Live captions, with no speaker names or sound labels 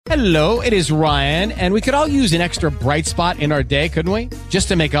Hello, it is Ryan, and we could all use an extra bright spot in our day, couldn't we? Just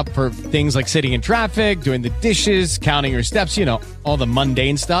to make up for things like sitting in traffic, doing the dishes, counting your steps, all the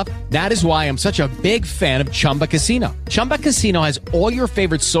mundane stuff. That is why I'm such a big fan of Chumba Casino. Chumba Casino has all your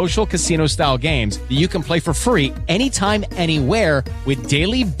favorite social casino-style games that you can play for free anytime, anywhere with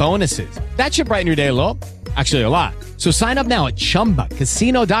daily bonuses. That should brighten your day a little. Actually, a lot. So sign up now at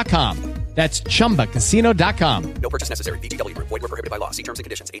ChumbaCasino.com. That's ChumbaCasino.com. No purchase necessary. VGW Group. Void where prohibited by law. See terms and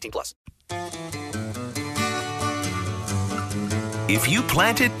conditions. 18+. If you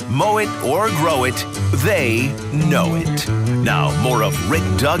plant it, mow it, or grow it, they know it. Now, more of Rick,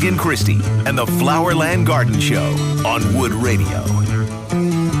 Doug, and Christy and the Flowerland Garden Show on Wood Radio. Welcome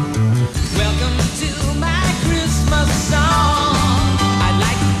to my Christmas song. I'd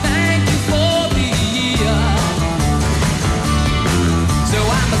like to thank you for the year. So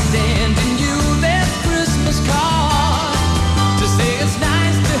I'm sending you this Christmas card to say it's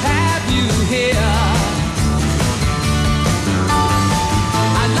nice to have you here.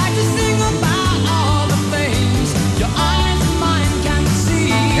 I'd like to sing about all the things your eyes and mine can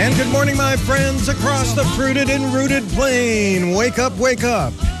see. And good morning, my friends across the fruited and rooted plain. Wake up, wake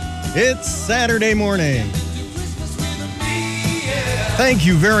up. It's Saturday morning. Thank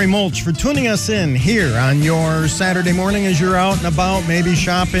you very much for tuning us in here on your Saturday morning as you're out and about, maybe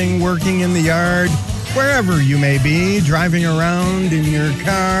shopping, working in the yard, wherever you may be, driving around in your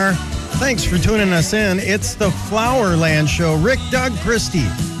car. Thanks for tuning us in. It's the Flowerland Show. Rick, Doug, Christy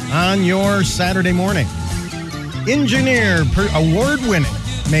on your Saturday morning. Award-winning,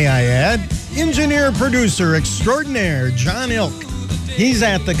 may I add, engineer, producer extraordinaire, John Ilk. He's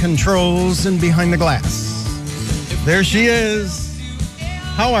at the controls and behind the glass. There she is.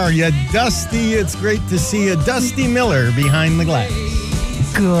 How are you, Dusty? It's great to see you. Dusty Miller behind the glass.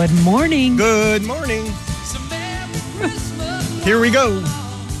 Good morning. Good morning. Here we go.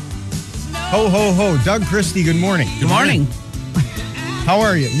 Ho, ho, ho. Doug, Christy, good morning. Good morning. How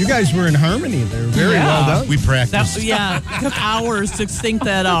are you? You guys were in harmony there. Very well done. We practiced. It took hours to sync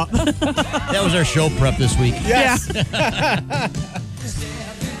that up. That was our show prep this week. Yes.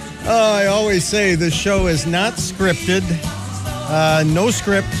 I always say the show is not scripted. No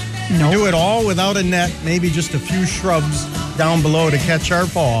script. Nope. Do it all without a net, maybe just a few shrubs down below to catch our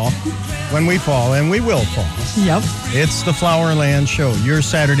fall when we fall, and we will fall. Yep. It's the Flowerland Show, your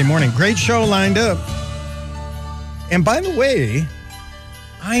Saturday morning. Great show lined up. And by the way,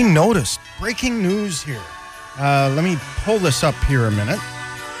 I noticed breaking news here. Let me pull this up here a minute.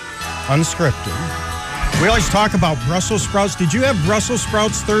 Unscripted. We always talk about Brussels sprouts. Did you have Brussels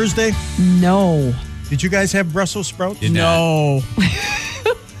sprouts Thursday? No. Did you guys have Brussels sprouts? No.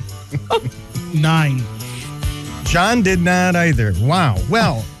 9. John did not either. Wow.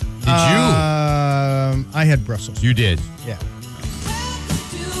 Well, Did you? I had Brussels. You did. Yeah.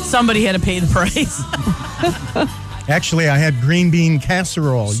 Somebody had to pay the price. Actually, I had green bean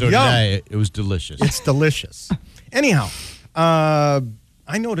casserole. So did Yum. I. It was delicious. It's delicious. Anyhow, I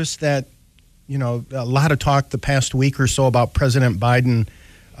noticed that, a lot of talk the past week or so about President Biden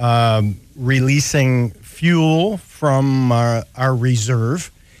releasing fuel from our reserve.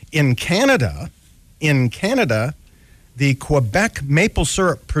 In Canada, the Quebec maple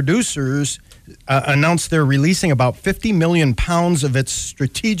syrup producers announced they're releasing about 50 million pounds of its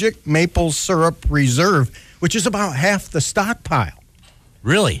strategic maple syrup reserve, which is about half the stockpile.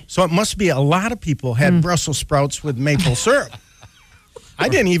 Really? So it must be a lot of people had Brussels sprouts with maple syrup. I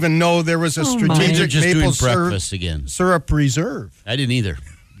didn't even know there was a strategic just maple doing breakfast again. syrup reserve. I didn't either.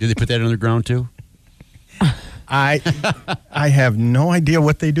 Did they put that underground too? I have no idea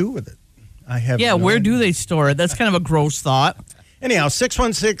what they do with it. Where do they store it? That's kind of a gross thought. Anyhow,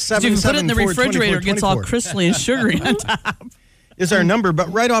 616-774-2424. You can put it in the refrigerator, it gets all crystally and sugary on top. Is our number,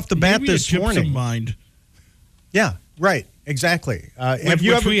 but right off the bat Maybe this a gypsum morning. mind. Yeah, right, exactly.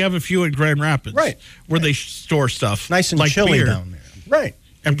 We have a few in Grand Rapids. Right. Where they store stuff. Nice and like chilly beer down there. Right.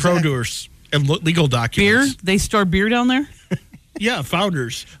 And exactly. produce and legal Beer? documents. They store beer down there? Yeah,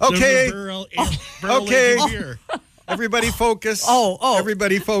 Founders. Okay. Barrel Okay. beer. Everybody focus. Oh.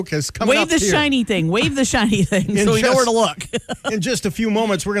 Everybody focus. Coming Wave up the here. shiny thing. Wave the shiny thing so we know where to look. In just a few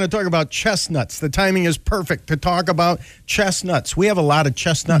moments, we're going to talk about chestnuts. The timing is perfect to talk about chestnuts. We have a lot of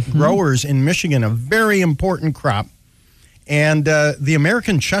chestnut growers in Michigan, a very important crop. And the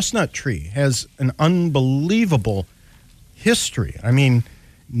American chestnut tree has an unbelievable history. I mean,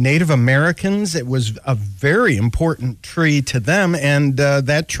 Native Americans, it was a very important tree to them. And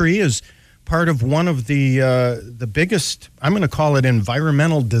that tree is part of one of the biggest, I'm going to call it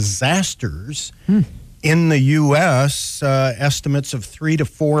environmental disasters in the U.S. Estimates of 3 to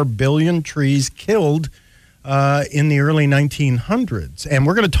 4 billion trees killed in the early 1900s. And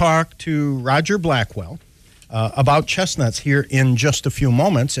we're going to talk to Roger Blackwell about chestnuts here in just a few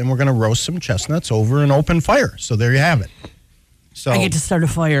moments, and we're going to roast some chestnuts over an open fire. So there you have it. So I get to start a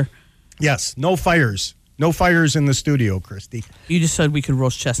fire. Yes, no fires. No fires in the studio, Christy. You just said we could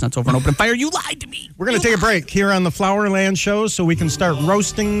roast chestnuts over an open fire. You lied to me. We're going to take a break here on the Flowerland Show so we can start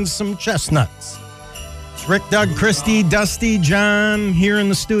roasting some chestnuts. It's Rick, Doug, Christy, Dusty, John here in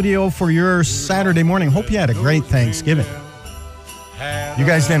the studio for your Saturday morning. Hope you had a great Thanksgiving. You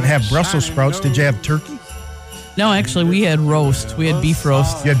guys didn't have Brussels sprouts. Did you have turkey? No, actually, we had roast. We had beef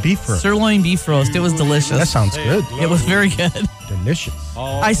roast. You had beef roast. Sirloin beef roast. It was delicious. That sounds good. It was very good. Delicious.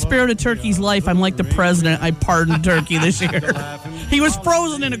 I spared a turkey's life. I'm like the president. I pardoned turkey this year. He was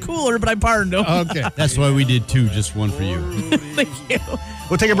frozen in a cooler, but I pardoned him. Okay. That's why we did two, just one for you. Thank you.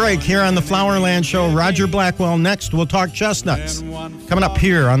 We'll take a break here on the Flowerland Show. Roger Blackwell next. We'll talk chestnuts. Coming up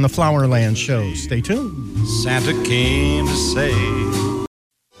here on the Flowerland Show. Stay tuned. Santa came to say.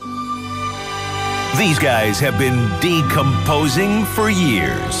 These guys have been decomposing for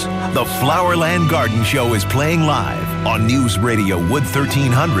years. The Flowerland Garden Show is playing live on News Radio Wood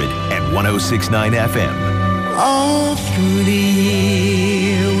 1300 and 106.9 FM. All through the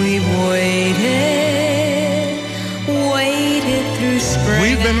year we've waited through spring.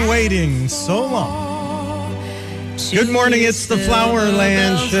 We've been waiting so long. Good morning, it's the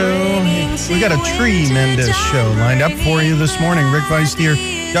Flowerland Show. We got a tremendous show lined up for you this morning. Rick Weist here,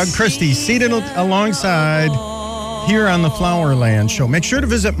 Doug Christie, seated alongside here on the Flowerland Show. Make sure to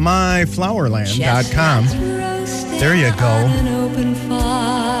visit myflowerland.com. There you go.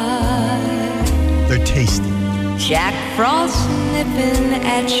 They're tasty. Jack Frost nipping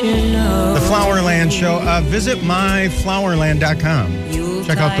at your nose. The Flowerland Show. Visit myflowerland.com.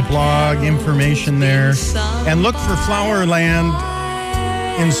 Check out the blog, information there. And look for Flowerland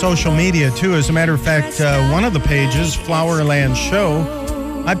in social media, too. As a matter of fact, one of the pages, Flowerland Show,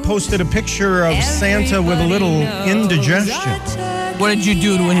 I posted a picture of Santa with a little indigestion. What did you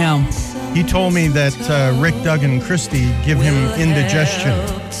do to him? He told me that Rick, Doug, and Christy give him indigestion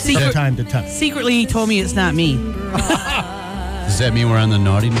from time to time. Secretly, he told me it's not me. Does that mean we're on the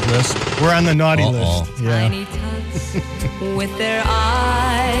naughty list? We're on the naughty list. Yeah. Tiny tots with their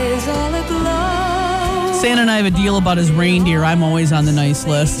eyes all aglow. Santa and I have a deal about his reindeer. I'm always on the nice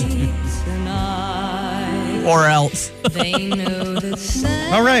list. Or else.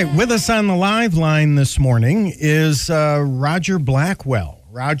 All right, with us on the live line this morning is Roger Blackwell.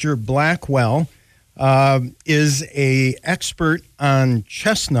 Roger Blackwell is a expert on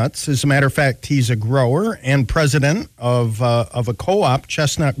chestnuts. As a matter of fact, he's a grower and president of a co-op,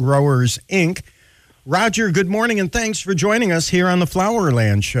 Chestnut Growers, Inc. Roger, good morning, and thanks for joining us here on the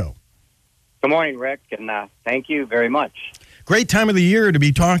Flowerland Show. Good morning, Rick, and thank you very much. Great time of the year to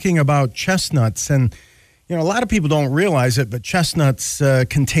be talking about chestnuts. And, you know, a lot of people don't realize it, but chestnuts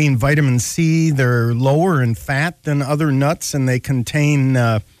contain vitamin C. They're lower in fat than other nuts, and they contain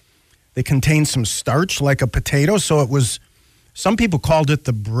some starch like a potato. So some people called it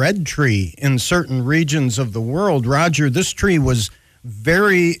the bread tree in certain regions of the world. Roger, this tree was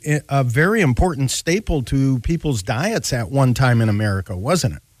a very important staple to people's diets at one time in America,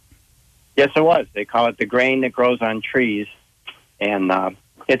 wasn't it? Yes, it was. They call it the grain that grows on trees. And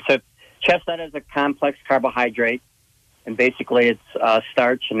chestnut is a complex carbohydrate, and basically it's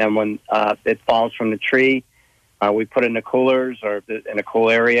starch. And then when it falls from the tree, we put it in the coolers or in a cool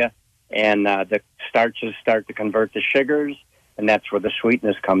area, and the starches start to convert to sugars, and that's where the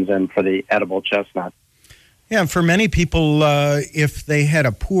sweetness comes in for the edible chestnut. Yeah, for many people, if they had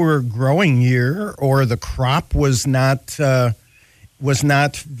a poor growing year or the crop was not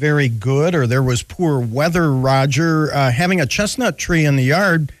very good or there was poor weather, Roger, having a chestnut tree in the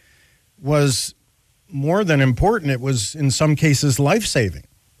yard was more than important. It was, in some cases, life-saving.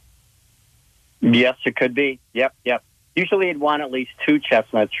 Yes, it could be. Yep. Usually you'd want at least 2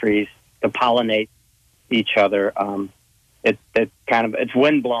 chestnut trees to pollinate each other. It's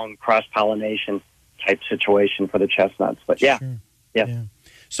wind-blown cross-pollination type situation for the chestnuts. But yeah.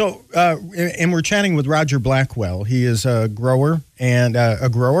 So, and we're chatting with Roger Blackwell. He is a grower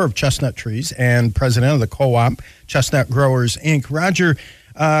of chestnut trees and president of the co-op Chestnut Growers, Inc. Roger,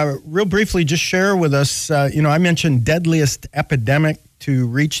 real briefly, just share with us, I mentioned deadliest epidemic to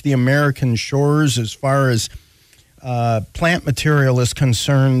reach the American shores as far as plant material is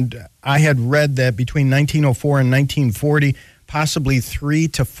concerned. I had read that between 1904 and 1940, possibly 3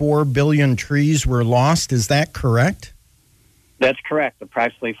 to 4 billion trees were lost. Is that correct? That's correct.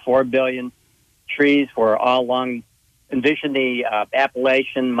 Approximately 4 billion trees were all along, envision the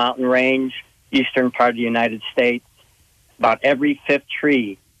Appalachian mountain range, eastern part of the United States. About every 5th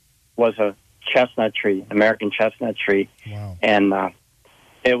tree was a chestnut tree, American chestnut tree. Wow. And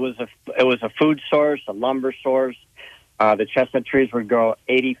it was a food source, a lumber source. The chestnut trees would grow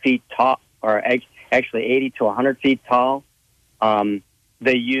 80 feet tall, or actually 80 to 100 feet tall.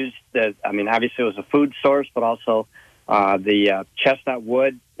 They used obviously it was a food source, but also the chestnut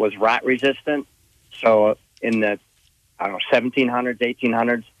wood was rot resistant. So in the 1700s,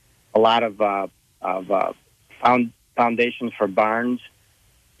 1800s, a lot of foundations for barns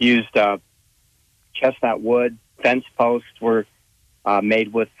used chestnut wood. Fence posts were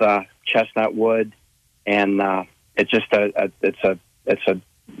made with chestnut wood, and it's a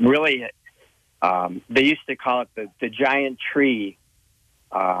really they used to call it the giant tree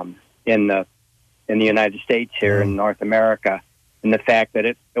in the United States here in North America, and the fact that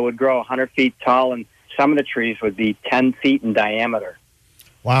it would grow 100 feet tall, and some of the trees would be 10 feet in diameter.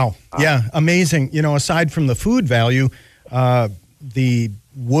 Wow. Yeah, amazing. Aside from the food value, the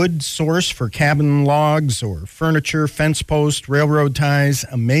wood source for cabin logs or furniture, fence posts, railroad ties,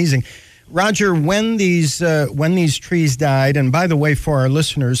 amazing. Roger, when these trees died, and by the way, for our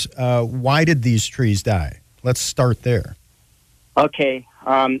listeners, why did these trees die? Let's start there. Okay.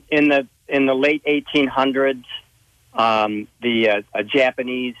 In the late 1800s, a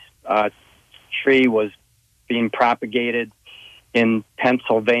Japanese tree was being propagated in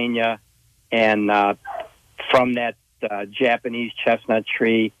Pennsylvania, and from that Japanese chestnut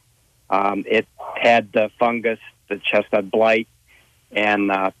tree, it had the fungus, the chestnut blight,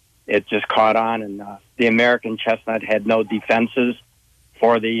 and it just caught on. And the American chestnut had no defenses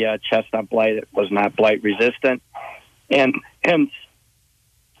for the chestnut blight. It was not blight resistant, and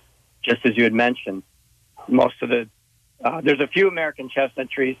just as you had mentioned, most of there's a few American chestnut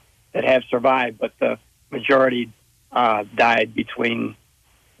trees that have survived, but the majority died between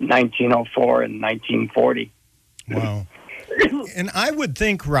 1904 and 1940. Wow. And I would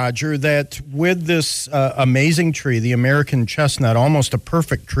think, Roger, that with this amazing tree, the American chestnut, almost a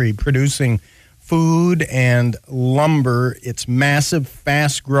perfect tree, producing food and lumber, it's massive,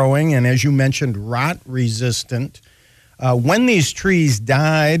 fast-growing, and as you mentioned, rot-resistant. When these trees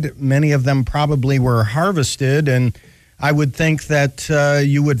died, many of them probably were harvested, and I would think that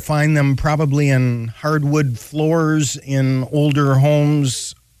you would find them probably in hardwood floors in older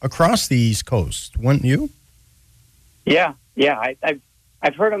homes across the East Coast, wouldn't you? Yeah.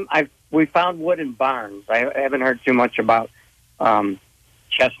 I've heard them. We found wood in barns. I haven't heard too much about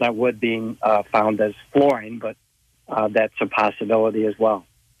chestnut wood being found as flooring, but that's a possibility as well.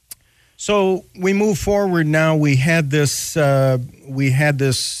 So we move forward now. We had this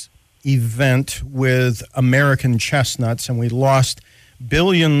event with American chestnuts, and we lost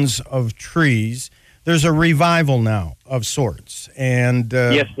billions of trees. There's a revival now of sorts, and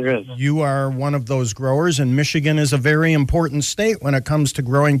yes, there is. You are one of those growers, and Michigan is a very important state when it comes to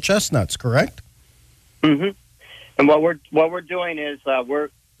growing chestnuts. Correct? Mm-hmm. And what we're doing is we're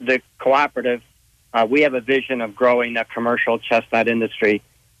the cooperative. We have a vision of growing a commercial chestnut industry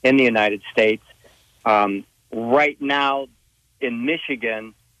in the United States. Right now, in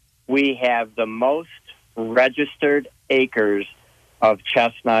Michigan, we have the most registered acres of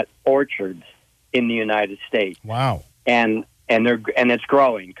chestnut orchards in the United States. Wow. And it's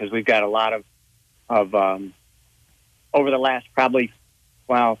growing because we've got a lot of over the last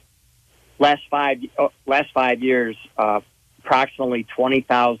last 5 years, approximately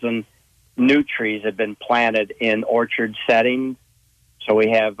 20,000 new trees have been planted in orchard settings. So we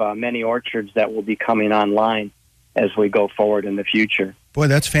have many orchards that will be coming online as we go forward in the future. Boy,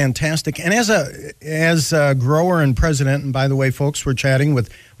 that's fantastic. And as a grower and president, and by the way, folks, we're chatting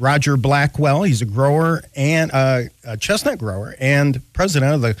with Roger Blackwell. He's a grower and a chestnut grower and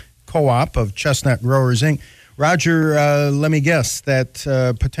president of the co-op of Chestnut Growers, Inc. Roger, let me guess that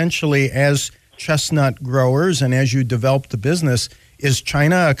potentially as chestnut growers and as you develop the business, is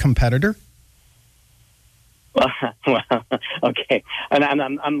China a competitor? Well, okay, and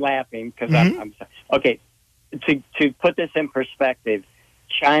I'm laughing because I'm okay. To put this in perspective,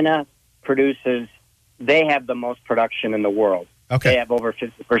 China produces. They have the most production in the world. Okay, they have over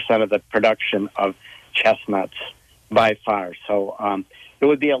 50% of the production of chestnuts by far. So it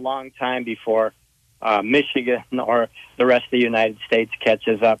would be a long time before Michigan or the rest of the United States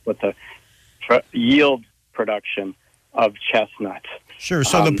catches up with the yield production of chestnuts. Sure.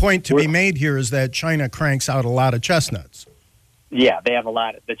 So the point to be made here is that China cranks out a lot of chestnuts. Yeah, they have a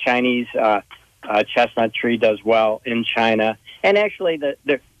lot. The Chinese chestnut tree does well in China. And actually,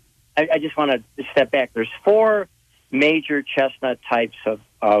 I just want to step back. There's 4 major chestnut types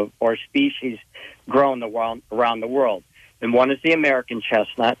of or species grown around the world. And 1 is the American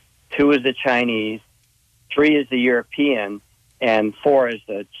chestnut, 2 is the Chinese, 3 is the European, and 4 is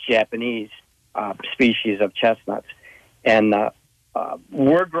the Japanese species of chestnuts. And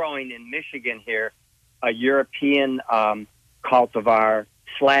we're growing in Michigan here a European cultivar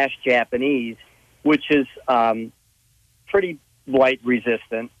 / Japanese, which is pretty blight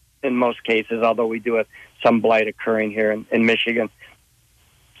resistant in most cases, although we do have some blight occurring here in Michigan.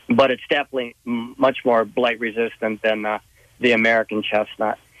 But it's definitely much more blight resistant than the American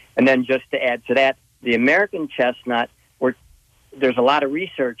chestnut. And then just to add to that, the American chestnut, there's a lot of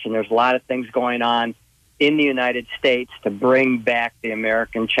research and there's a lot of things going on in the United States to bring back the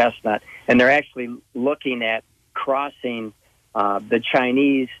American chestnut. And they're actually looking at crossing the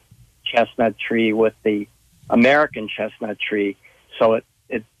Chinese chestnut tree with the American chestnut tree, so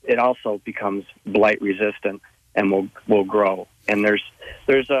it also becomes blight resistant and will grow. And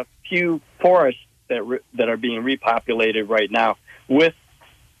there's a few forests that are being repopulated right now with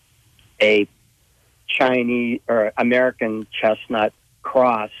a Chinese or American chestnut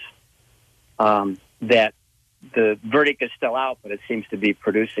cross. That the verdict is still out, but it seems to be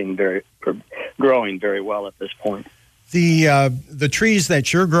growing very well at this point. The trees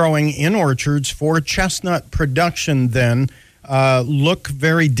that you're growing in orchards for chestnut production then look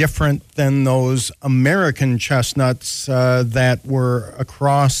very different than those American chestnuts that were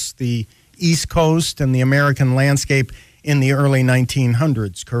across the East Coast and the American landscape in the early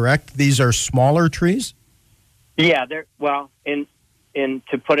 1900s, correct? These are smaller trees? Yeah, to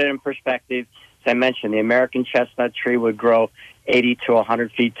put it in perspective, as I mentioned, the American chestnut tree would grow 80 to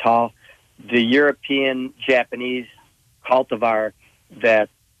 100 feet tall. The European Japanese cultivar that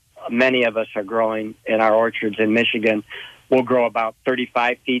many of us are growing in our orchards in Michigan will grow about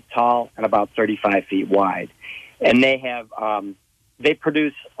 35 feet tall and about 35 feet wide. And they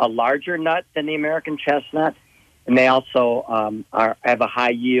produce a larger nut than the American chestnut, and they also have a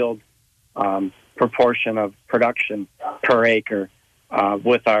high yield proportion of production per acre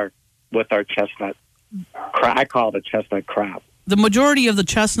with our chestnut. I call it a chestnut crop. The majority of the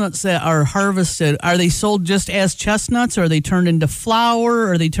chestnuts that are harvested, are they sold just as chestnuts, or are they turned into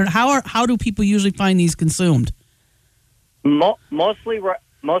flour, or how do people usually find these consumed? Mostly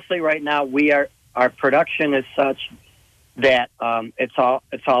right now our production is such that it's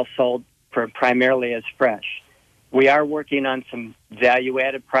all sold primarily as fresh. We are working on some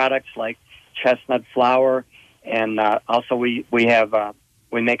value-added products like chestnut flour, and also we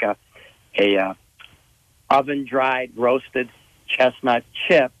make a oven-dried roasted chestnut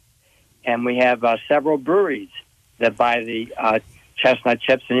chip, and we have several breweries that buy the chestnut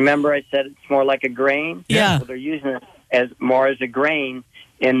chips. And remember, I said it's more like a grain. Yeah. So they're using it as a grain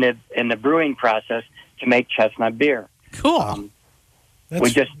in the brewing process to make chestnut beer. Cool.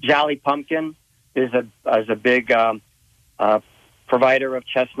 Jolly Pumpkin is a big provider of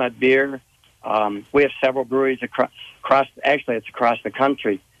chestnut beer. We have several breweries across. Actually, it's across the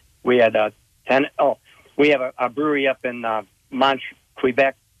country. We had we have a brewery up in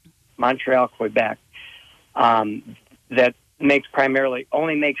Montreal, Quebec, that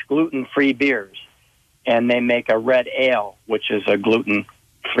only makes gluten-free beers, and they make a red ale, which is a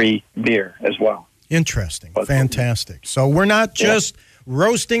gluten-free beer as well. Interesting. Fantastic. So we're not just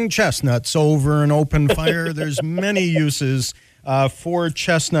roasting chestnuts over an open fire. There's many uses for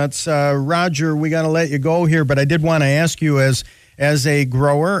chestnuts. Roger, we got to let you go here, but I did want to ask you as a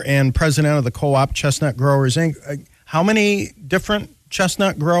grower and president of the Co-op Chestnut Growers Inc., how many different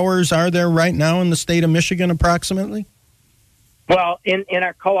chestnut growers are there right now in the state of Michigan approximately? Well, in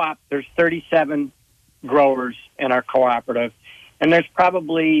our co-op, there's 37 growers in our cooperative, and there's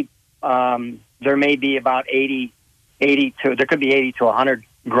probably there may be about 80 to 100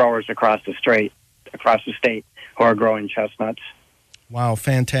 growers across the state who are growing chestnuts. Wow,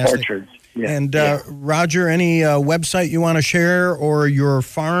 fantastic. Orchards. Yeah. And Roger, any website you want to share, or your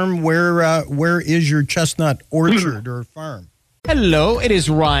farm? Where is your chestnut orchard or farm? Hello, it is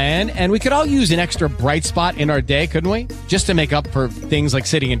Ryan, and we could all use an extra bright spot in our day, couldn't we? Just to make up for things like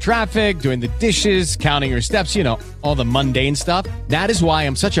sitting in traffic, doing the dishes, counting your steps, all the mundane stuff. That is why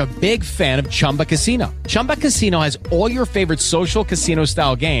I'm such a big fan of Chumba Casino. Chumba Casino has all your favorite social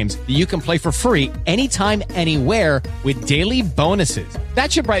casino-style games that you can play for free anytime, anywhere with daily bonuses.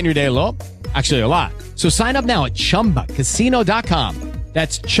 That should brighten your day a little. Actually, a lot. So sign up now at ChumbaCasino.com.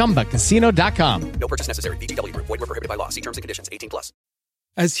 That's ChumbaCasino.com. No purchase necessary. VGW Group. Void where prohibited by law. See terms and conditions. 18+.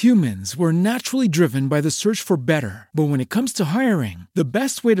 As humans, we're naturally driven by the search for better. But when it comes to hiring, the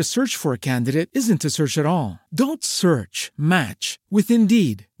best way to search for a candidate isn't to search at all. Don't search, match with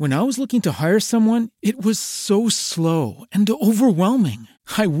Indeed. When I was looking to hire someone, it was so slow and overwhelming.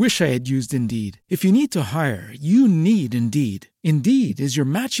 I wish I had used Indeed. If you need to hire, you need Indeed. Indeed is your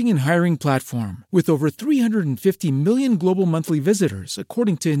matching and hiring platform with over 350 million global monthly visitors,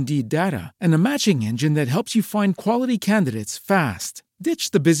 according to Indeed data, and a matching engine that helps you find quality candidates fast.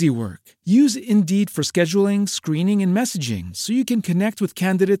 Ditch the busy work. Use Indeed for scheduling, screening, and messaging so you can connect with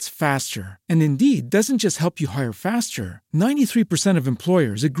candidates faster. And Indeed doesn't just help you hire faster. 93% of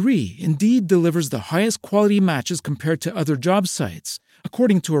employers agree Indeed delivers the highest quality matches compared to other job sites,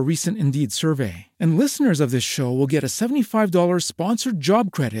 according to a recent Indeed survey. And listeners of this show will get a $75 sponsored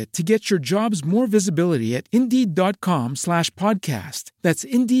job credit to get your jobs more visibility at Indeed.com/podcast. That's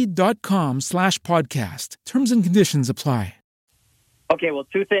Indeed.com/podcast. Terms and conditions apply. Okay, well,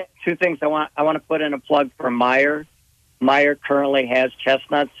 two things I want to put in a plug for Meyer. Meyer currently has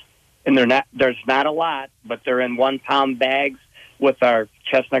chestnuts, and there's not a lot, but they're in 1 pound bags with our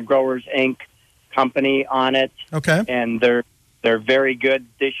Chestnut Growers Inc. company on it. Okay. And they're very good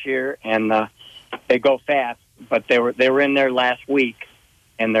this year, and they go fast. But they were in there last week,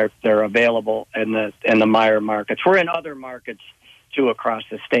 and they're available in the Meyer markets. We're in other markets too across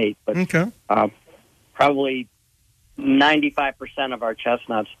the state, but probably 95% of our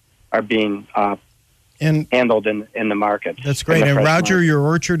chestnuts are being handled in the market. That's great. And Roger, market. Your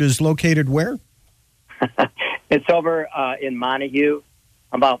orchard is located where? It's over in Montague,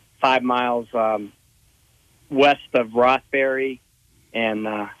 about 5 miles west of Rothbury, and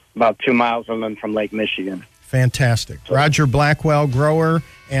about 2 miles inland from Lake Michigan. Fantastic. Roger Blackwell, grower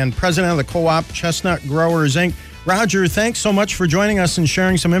and president of the co-op Chestnut Growers, Inc. Roger, thanks so much for joining us and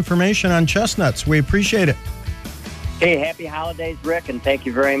sharing some information on chestnuts. We appreciate it. Hey, happy holidays, Rick, and thank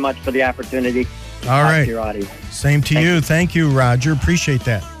you very much for the opportunity to All talk right. to your audience. Same to you. Thank you, Roger. Appreciate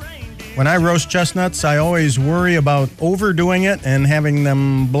that. When I roast chestnuts, I always worry about overdoing it and having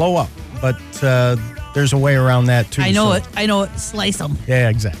them blow up. But there's a way around that, too. I know it. Slice them. Yeah,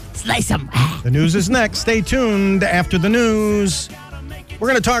 exactly. Slice them. The news is next. Stay tuned. After the news, we're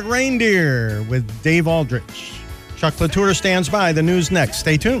going to talk reindeer with Dave Aldrich. Chuck Latour stands by. The news next.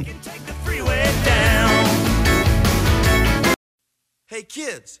 Stay tuned. Hey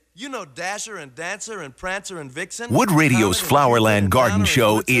kids, you know Dasher and Dancer and Prancer and Vixen? Wood Radio's Flowerland Garden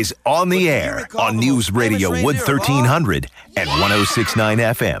Show is on the air on News Radio Wood 1300 and 106.9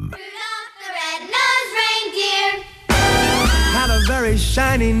 FM. Had a very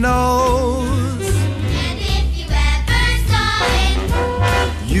shiny nose. And if you ever saw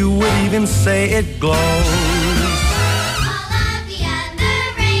it, You would even say it glows. all of the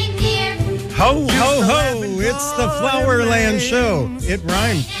other reindeer Ho, ho, ho. It's the Flowerland Show. It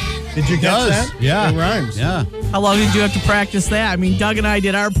rhymes. Did you get that? Yeah. It rhymes. Yeah. How long did you have to practice that? I mean, Doug and I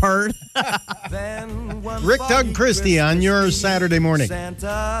did our part. Rick Doug Christie on your Saturday morning.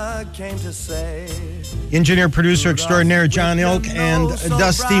 Santa came to say, Engineer, producer extraordinaire John Ilk and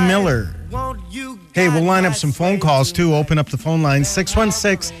Dusty Miller. Hey, we'll line up some phone calls, too. Open up the phone line,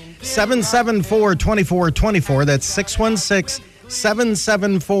 616-774-2424. That's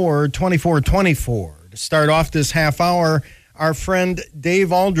 616-774-2424. To start off this half hour, our friend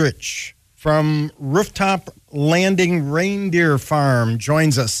Dave Aldrich from Rooftop Landing Reindeer Farm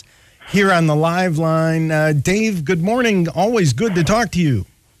joins us here on the live line. Dave, good morning. Always good to talk to you.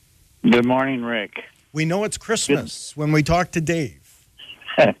 Good morning, Rick. We know it's Christmas when we talk to Dave.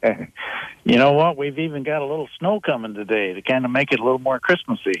 You know what? We've even got a little snow coming today to kind of make it a little more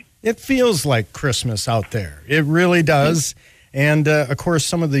Christmassy. It feels like Christmas out there. It really does. And, of course,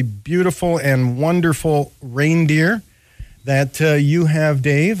 some of the beautiful and wonderful reindeer that you have,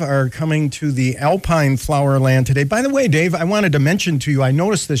 Dave, are coming to the Alpine Flowerland today. By the way, Dave, I wanted to mention to you, I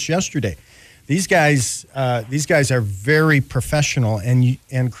noticed this yesterday. These guys are very professional.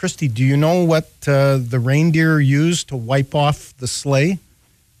 And Christy, do you know what the reindeer use to wipe off the sleigh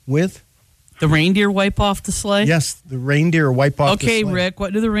with? The reindeer wipe off the sleigh? Yes, the reindeer wipe off the sleigh. Okay, Rick,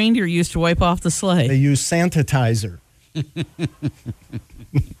 what do the reindeer use to wipe off the sleigh? They use Sanitizer. Wouldn't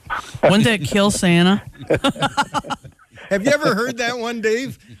that kill Santa? Have you ever heard that one,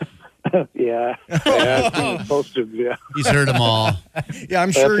 Dave? Yeah. Yeah, supposed to, yeah. He's heard them all. Yeah,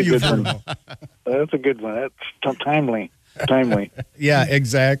 I'm sure you've heard them. That's a good one. That's timely. Yeah,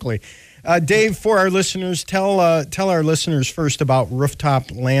 exactly. Dave, for our listeners, tell our listeners first about Rooftop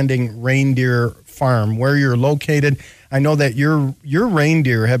Landing Reindeer Farm, where you're located. I know that your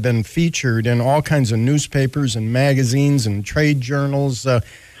reindeer have been featured in all kinds of newspapers and magazines and trade journals.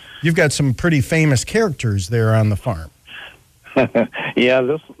 You've got some pretty famous characters there on the farm. Yeah,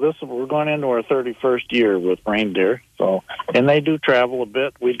 this we're going into our 31st year with reindeer. So, and they do travel a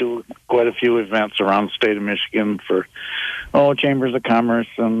bit. We do quite a few events around the state of Michigan for chambers of commerce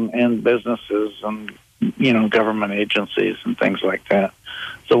and businesses and government agencies and things like that.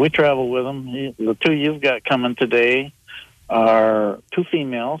 So we travel with them. The two you've got coming today are two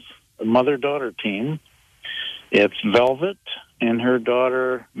females, a mother-daughter team. It's Velvet and her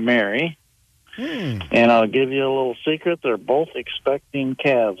daughter Mary. And I'll give you a little secret. They're both expecting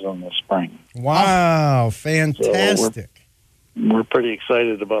calves in the spring. Wow, fantastic. So we're pretty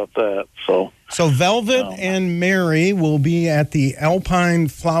excited about that. So Velvet and Mary will be at the Alpine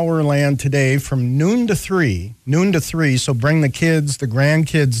Flowerland today from noon to 3. So bring the kids, the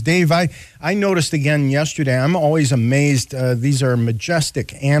grandkids. Dave, I noticed again yesterday, I'm always amazed. These are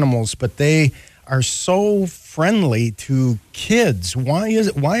majestic animals, but they are so friendly to kids. Why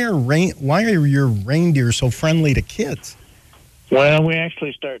are your reindeer so friendly to kids? Well, we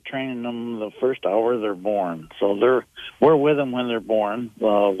actually start training them the first hour they're born. So we're with them when they're born.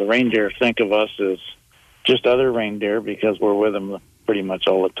 The reindeer think of us as just other reindeer because we're with them pretty much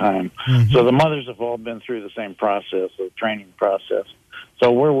all the time. Mm-hmm. So the mothers have all been through the same process, the training process.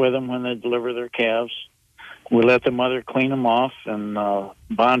 So we're with them when they deliver their calves. We let the mother clean them off and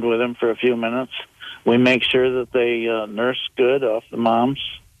bond with them for a few minutes. We make sure that they nurse good off the moms.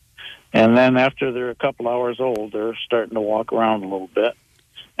 And then after they're a couple hours old, they're starting to walk around a little bit.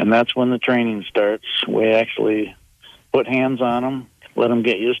 And that's when the training starts. We actually put hands on them, let them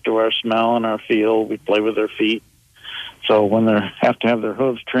get used to our smell and our feel. We play with their feet. So when they have to have their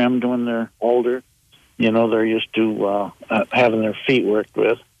hooves trimmed when they're older, they're used to having their feet worked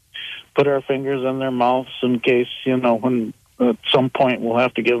with. Put our fingers in their mouths in case, when at some point we'll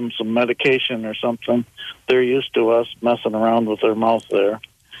have to give them some medication or something. They're used to us messing around with their mouth there.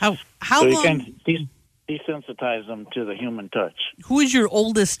 How so long? You can desensitize them to the human touch. Who is your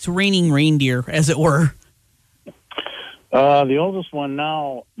oldest reigning reindeer, as it were? The oldest one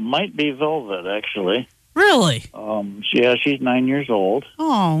now might be Velvet, actually. Really? She's 9 years old.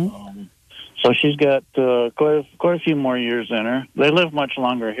 Oh. So she's got quite a few more years in her. They live much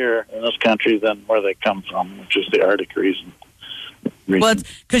longer here in this country than where they come from, which is the Arctic region. Well,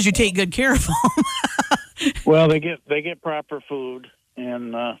 because you take good care of them. Well, they get proper food,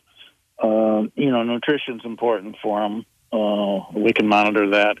 and nutrition's important for them. We can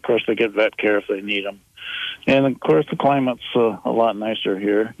monitor that. Of course, they get vet care if they need them. And, of course, the climate's a lot nicer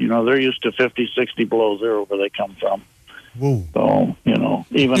here. They're used to 50, 60 below zero where they come from. Whoa. So,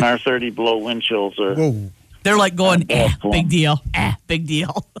 even our 30 below wind chills are... Whoa. They're like going, big deal, big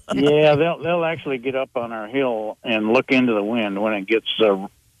deal. Yeah, they'll actually get up on our hill and look into the wind when it gets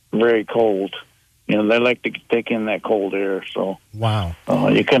very cold. They like to take in that cold air. So wow,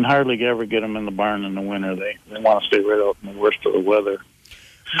 you can hardly ever get them in the barn in the winter. They want to stay right out in the worst of the weather.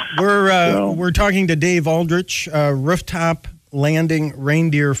 We're talking to Dave Aldrich, Rooftop Landing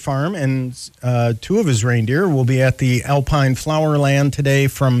Reindeer Farm, and two of his reindeer will be at the Alpine Flowerland today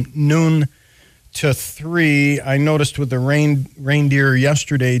from noon to 3. I noticed with the reindeer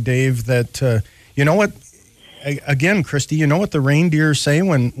yesterday, Dave, that you know what? Again, Christy, you know what the reindeer say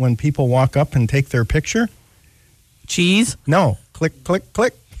when people walk up and take their picture? Cheese? No. Click, click,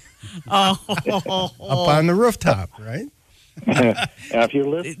 click. Oh. Up on the rooftop, right? If you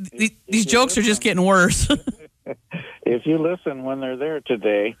listen, these jokes are just getting worse. If you listen when they're there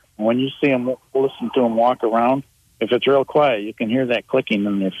today, when you see them, listen to them walk around, if it's real quiet, you can hear that clicking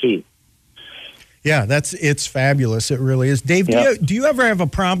in their feet. Yeah, it's fabulous. It really is. Dave, do you ever have a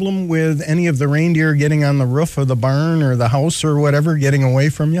problem with any of the reindeer getting on the roof of the barn or the house or whatever, getting away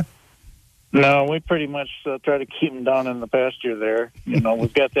from you? No, we pretty much try to keep them down in the pasture there.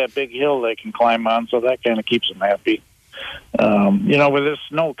 We've got that big hill they can climb on, so that kind of keeps them happy. With this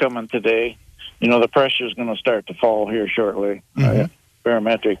snow coming today, the pressure is going to start to fall here shortly. Mm-hmm.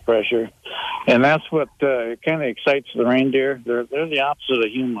 Barometric pressure, and that's what kind of excites the reindeer. They're the opposite of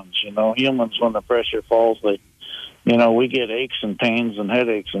humans. Humans, when the pressure falls, we get aches and pains and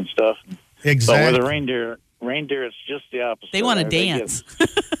headaches and stuff. Exactly. But with the reindeer, it's just the opposite. They want to dance.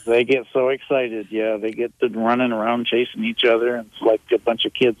 They get so excited. Yeah, they get to running around chasing each other, and it's like a bunch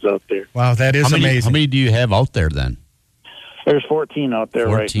of kids out there. Wow, that is amazing. How many do you have out there then? There's 14 out there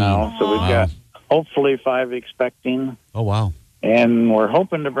 14. right now. So we've got hopefully 5 expecting. Oh, wow. And we're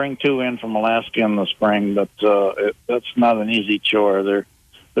hoping to bring 2 in from Alaska in the spring, but that's not an easy chore. They're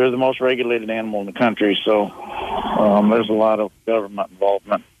the most regulated animal in the country, so there's a lot of government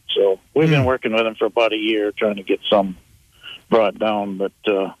involvement. So we've been working with them for about a year trying to get some brought down, but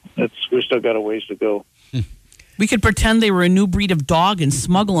we still got a ways to go. We could pretend they were a new breed of dog and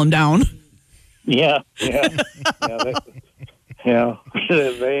smuggle them down. Yeah. Yeah,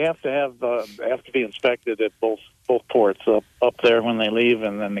 they have to be inspected at both ports, up there when they leave,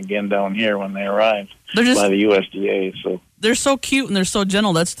 and then again down here when they arrive by the USDA. So they're so cute and they're so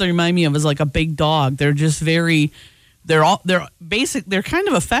gentle. That's what they remind me of, is like a big dog. They're just very. They're kind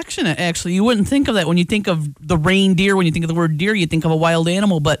of affectionate, actually. You wouldn't think of that when you think of the reindeer. When you think of the word deer, you think of a wild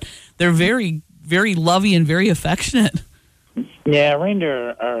animal, but they're very, very lovey and very affectionate. Yeah,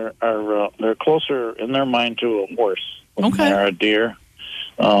 reindeer are they're closer in their mind to a horse than they are a deer.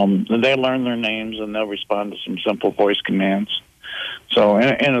 They learn their names and they'll respond to some simple voice commands. So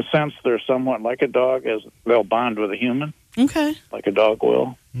in a sense, they're somewhat like a dog, as they'll bond with a human. Okay. Like a dog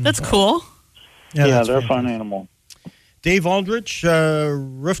will. That's cool. Yeah, they're a fun animal. Dave Aldrich,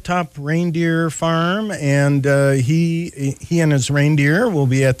 Rooftop Reindeer Farm, and he and his reindeer will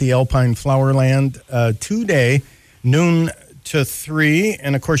be at the Alpine Flowerland today, noon to 3.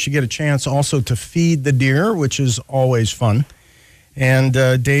 And, of course, you get a chance also to feed the deer, which is always fun. And,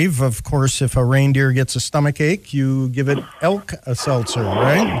 Dave, of course, if a reindeer gets a stomach ache, you give it elk a seltzer,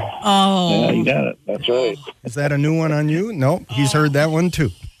 right? Oh. Yeah, you got it. That's right. Is that a new one on you? No, he's heard that one, too.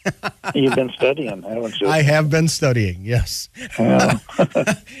 You've been studying, haven't you? I have been studying, yes. Yeah.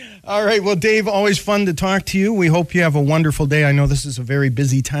 All right. Well, Dave, always fun to talk to you. We hope you have a wonderful day. I know this is a very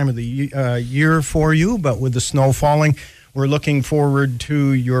busy time of the year for you, but with the snow falling, we're looking forward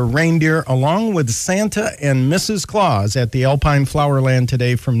to your reindeer along with Santa and Mrs. Claus at the Alpine Flowerland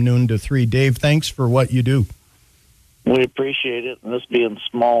today from noon to 3. Dave, thanks for what you do. We appreciate it. And this being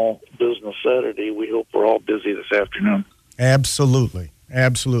Small Business Saturday, we hope we're all busy this afternoon. Absolutely.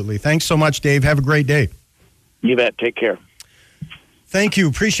 Absolutely. Thanks so much, Dave. Have a great day. You bet. Take care. Thank you.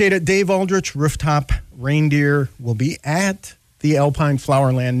 Appreciate it. Dave Aldrich, Rooftop Reindeer, will be at the Alpine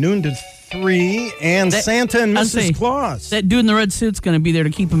Flowerland noon to 3. And Santa and Mrs. Claus. That dude in the red suit's going to be there to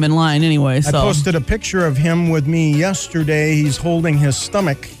keep him in line anyway. So. I posted a picture of him with me yesterday. He's holding his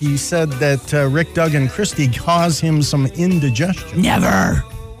stomach. He said that Rick, Doug, and Christy cause him some indigestion. Never.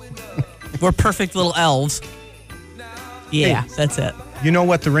 We're perfect little elves. Yeah, that's it. You know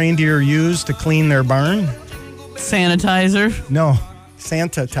what the reindeer use to clean their barn? Sanitizer? No.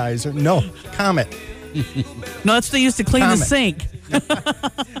 Santitizer? No. Comet. No, that's what they use to clean the sink.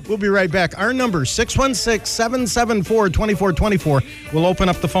 We'll be right back. Our number, 616-774-2424. We'll open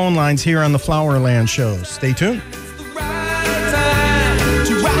up the phone lines here on the Flowerland Show. Stay tuned.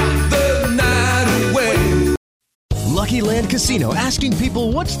 Lucky Land Casino, asking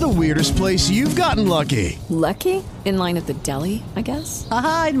people, what's the weirdest place you've gotten lucky? Lucky? In line at the deli, I guess?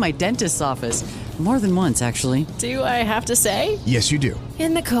 Aha, in my dentist's office. More than once, actually. Do I have to say? Yes, you do.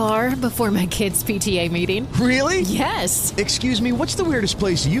 In the car before my kids' PTA meeting. Really? Yes. Excuse me, what's the weirdest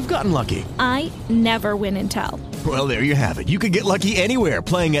place you've gotten lucky? I never win and tell. Well, there you have it. You can get lucky anywhere,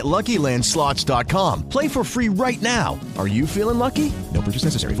 playing at LuckyLandSlots.com. Play for free right now. Are you feeling lucky? No purchase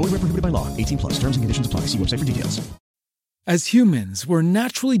necessary. Void where prohibited by law. 18+. Terms and conditions apply. See website for details. As humans, we're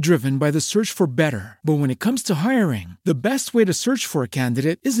naturally driven by the search for better. But when it comes to hiring, the best way to search for a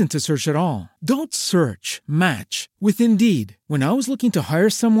candidate isn't to search at all. Don't search, match with Indeed. When I was looking to hire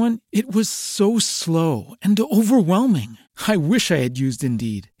someone, it was so slow and overwhelming. I wish I had used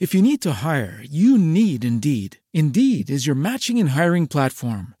Indeed. If you need to hire, you need Indeed. Indeed is your matching and hiring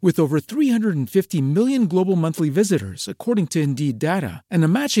platform with over 350 million global monthly visitors, according to Indeed data, and a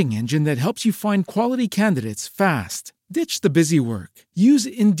matching engine that helps you find quality candidates fast. Ditch the busy work. Use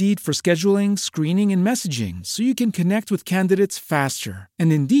Indeed for scheduling, screening, and messaging so you can connect with candidates faster.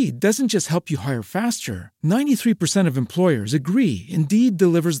 And Indeed doesn't just help you hire faster. 93% of employers agree Indeed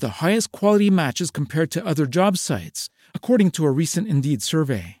delivers the highest quality matches compared to other job sites, according to a recent Indeed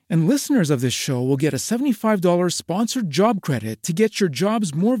survey. And listeners of this show will get a $75 sponsored job credit to get your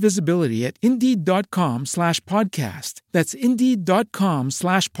jobs more visibility at Indeed.com/podcast. That's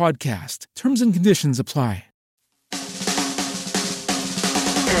Indeed.com/podcast. Terms and conditions apply.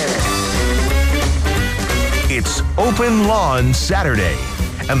 It's Open Lawn Saturday,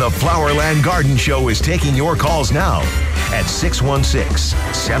 and the Flowerland Garden Show is taking your calls now at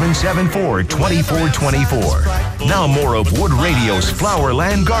 616-774-2424. Now more of Wood Radio's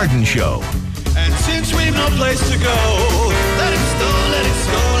Flowerland Garden Show. And since we've no place to go, let it snow, let it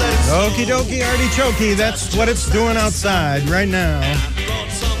snow, let it snow. Okie dokie, artichoke. That's what it's doing outside right now.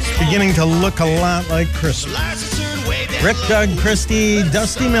 It's beginning to look a lot like Christmas. Rick, Doug, Christy,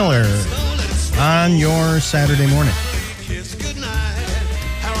 Dusty Miller on your Saturday morning.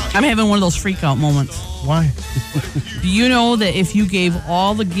 I'm having one of those freak out moments. Why? Do you know that if you gave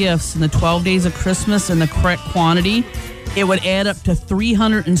all the gifts in the 12 days of Christmas in the correct quantity, it would add up to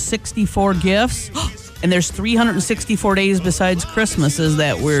 364 gifts? And there's 364 days besides Christmas. Is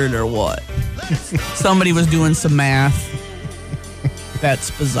that weird or what? Somebody was doing some math.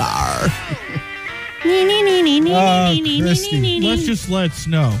 That's bizarre. Christy. Let's just let it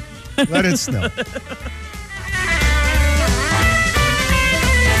snow. Let it snow.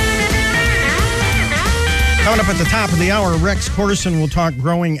 Coming up at the top of the hour, Rex Corson will talk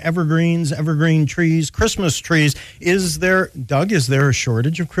growing evergreens, evergreen trees, Christmas trees. Is there a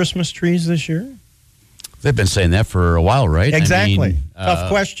shortage of Christmas trees this year? They've been saying that for a while, right? Exactly. I mean, Tough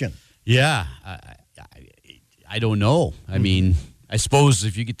question. Yeah. I don't know. I mean, I suppose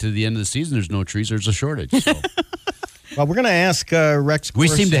if you get to the end of the season, there's no trees, there's a shortage. So. Well, we're going to ask Rex Corson. We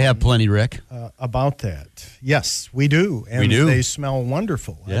seem to have plenty, Rick. About that. Yes, we do. And we do. They smell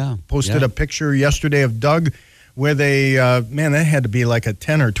wonderful. Yeah. I posted a picture yesterday of Doug where they, that had to be like a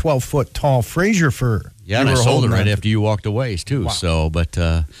 10 or 12 foot tall Fraser fir. Yeah, and I sold it right after you walked away, too. Wow. So, but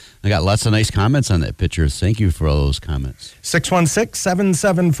I got lots of nice comments on that picture. Thank you for all those comments.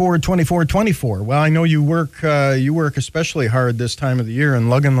 616-774-2424. Well, I know you work especially hard this time of the year and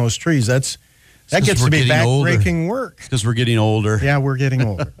lugging those trees. That gets to be back-breaking work. Because we're getting older. Yeah, we're getting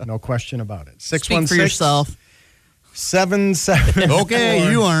older. No question about it. 616. Speak for yourself. 77.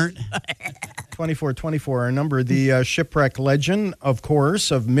 Okay, you aren't. 2424, our number. The shipwreck legend, of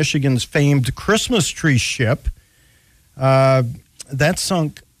course, of Michigan's famed Christmas tree ship. That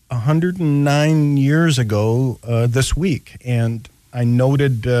sunk 109 years ago this week. And I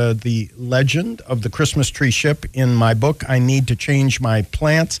noted the legend of the Christmas tree ship in my book, I Need to Change My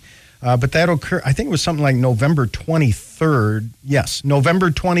Plants. But that occurred, I think it was something like November 23rd. Yes,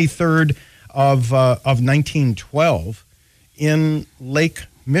 November 23rd of 1912 in Lake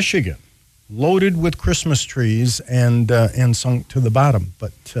Michigan, loaded with Christmas trees and sunk to the bottom.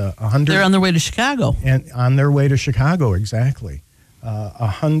 But 100. They're on their way to Chicago. And on their way to Chicago, exactly.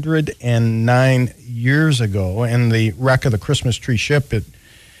 109 years ago, and the wreck of the Christmas tree ship.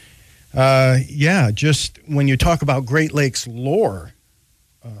 Just when you talk about Great Lakes lore.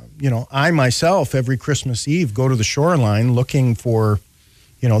 I myself, every Christmas Eve, go to the shoreline looking for,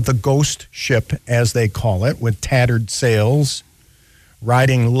 the ghost ship, as they call it, with tattered sails,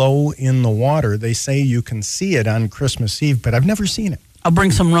 riding low in the water. They say you can see it on Christmas Eve, but I've never seen it. I'll bring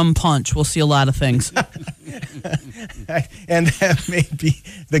some rum punch. We'll see a lot of things. And that may be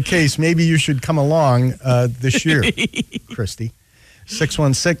the case. Maybe you should come along this year, Christy.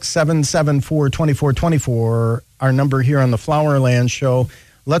 616-774-2424, our number here on the Flowerland Show.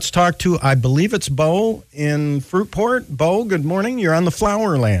 Let's talk to, I believe it's Bo in Fruitport. Bo, good morning. You're on the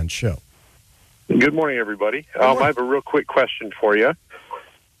Flowerland Show. Good morning, everybody. I have a real quick question for you.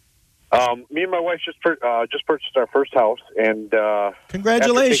 Me and my wife just purchased our first house, and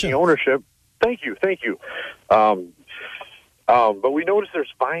congratulations, after taking ownership. Thank you. But we noticed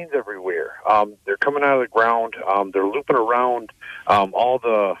there's vines everywhere. They're coming out of the ground. They're looping around all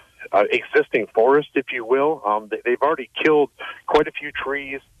the existing forest, if you will. They've already killed quite a few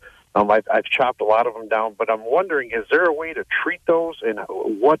trees. I've chopped a lot of them down, but I'm wondering, is there a way to treat those, and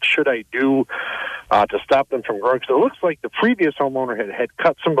what should I do to stop them from growing? Because it looks like the previous homeowner had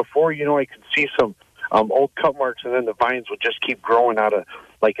cut some before. I could see some old cut marks, and then the vines would just keep growing out of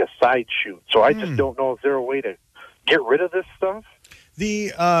like a side shoot. So I just don't know if there a way to get rid of this stuff.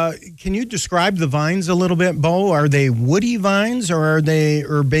 Can you describe the vines a little bit, Bo? Are they woody vines, or are they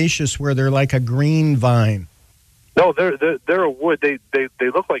herbaceous where they're like a green vine? No, they're a wood. They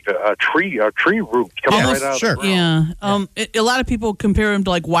look like a tree root coming right out of the ground. Yeah. A lot of people compare them to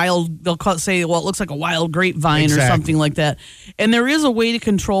like wild. They'll say, well, it looks like a wild grapevine or something like that. And there is a way to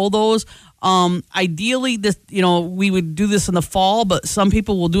control those. Ideally, we would do this in the fall, but some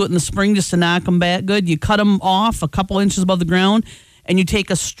people will do it in the spring just to knock them back good. You cut them off a couple inches above the ground, and you take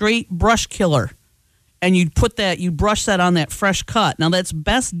a straight brush killer, and you brush that on that fresh cut. Now, that's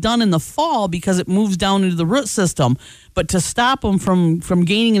best done in the fall because it moves down into the root system. But to stop them from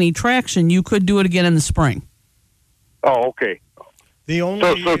gaining any traction, you could do it again in the spring. Oh, okay. So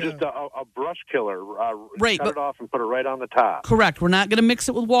just a brush killer, right? Cut it off and put it right on the top. Correct. We're not going to mix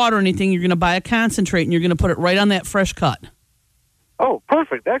it with water or anything. You're going to buy a concentrate, and you're going to put it right on that fresh cut. Oh,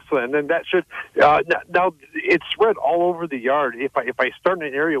 perfect, excellent. And then that should now it's spread all over the yard. If I start in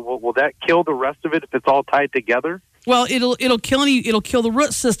an area, will that kill the rest of it if it's all tied together? Well, it'll kill the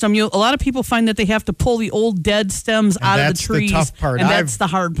root system. A lot of people find that they have to pull the old dead stems out of the trees. That's the tough part. And that's the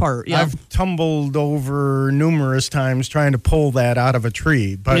hard part. Yeah. I've tumbled over numerous times trying to pull that out of a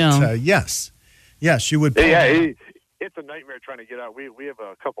tree. But yes, you would pull it. It's a nightmare trying to get out. We have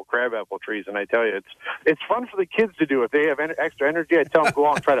a couple crabapple trees, and I tell you, it's fun for the kids to do. If they have extra energy, I tell them go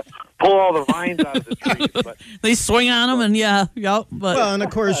out and try to pull all the vines out of the trees. But they swing on them, and But and of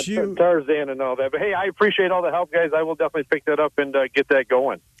course Tarzan and all that. But hey, I appreciate all the help, guys. I will definitely pick that up and get that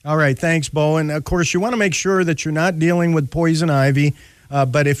going. All right, thanks, Bo. And of course, you want to make sure that you're not dealing with poison ivy.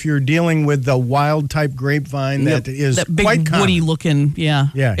 But if you're dealing with the wild type grapevine that is that big quite common, woody looking, Yeah,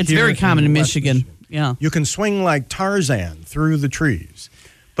 it's here very common in West Michigan. Yeah, you can swing like Tarzan through the trees.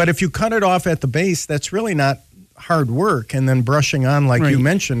 But if you cut it off at the base, that's really not hard work. And then brushing on, like you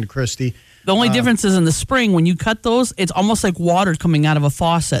mentioned, Christy. The only difference is in the spring, when you cut those, it's almost like water coming out of a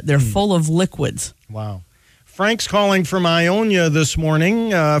faucet. They're full of liquids. Wow. Frank's calling from Ionia this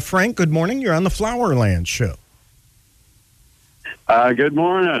morning. Frank, good morning. You're on the Flowerland Show. Good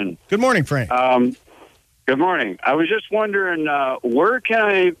morning. Good morning, Frank. Good morning. I was just wondering, where could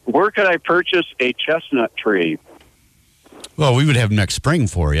I purchase a chestnut tree? Well, we would have next spring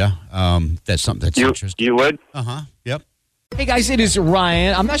for you. That's something that's interesting. You would? Uh-huh. Yep. Hey guys, it is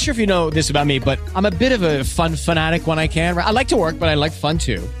Ryan. I'm not sure if you know this about me, but I'm a bit of a fun fanatic when I can. I like to work, but I like fun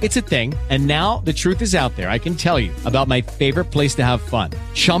too. It's a thing. And now the truth is out there. I can tell you about my favorite place to have fun.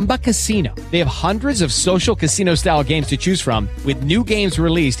 Chumba Casino. They have hundreds of social casino style games to choose from with new games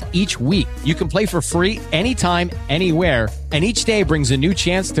released each week. You can play for free anytime, anywhere. And each day brings a new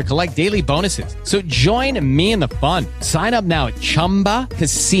chance to collect daily bonuses. So join me in the fun. Sign up now at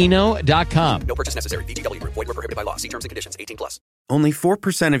ChumbaCasino.com. No purchase necessary. VGW Group. Void where prohibited by law. See terms and conditions. 18+. Only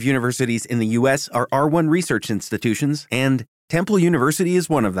 4% of universities in the U.S. are R1 research institutions, and Temple University is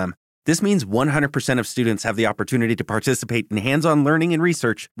one of them. This means 100% of students have the opportunity to participate in hands-on learning and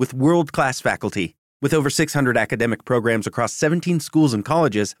research with world-class faculty. With over 600 academic programs across 17 schools and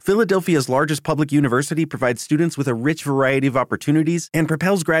colleges, Philadelphia's largest public university provides students with a rich variety of opportunities and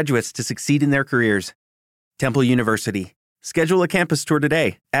propels graduates to succeed in their careers. Temple University. Schedule a campus tour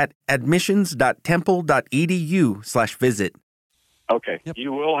today at admissions.temple.edu/visit. Okay. Yep.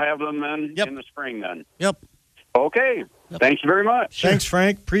 You will have them then in the spring then? Yep. Okay. Yep. Thank you very much. Thanks,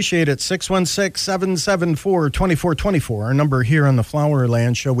 Frank. Appreciate it. 616-774-2424. Our number here on the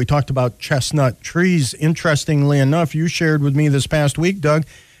Flowerland Show. We talked about chestnut trees. Interestingly enough, you shared with me this past week, Doug,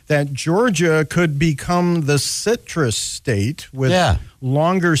 that Georgia could become the citrus state with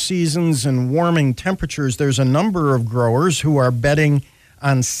longer seasons and warming temperatures. There's a number of growers who are betting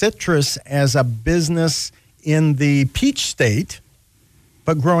on citrus as a business in the peach state,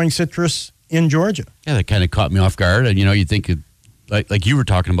 but growing citrus in Georgia. Yeah, that kind of caught me off guard. And, you think, like you were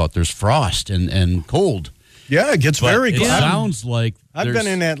talking about, there's frost and cold. Yeah, it gets very cold. It sounds like I've been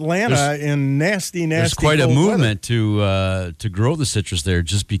in Atlanta in nasty There's quite a cold movement to grow the citrus there,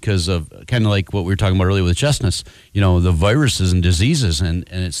 just because of kind of like what we were talking about earlier with chestnuts. The viruses and diseases, and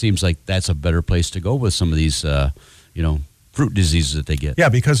it seems like that's a better place to go with some of these, fruit diseases that they get. Yeah,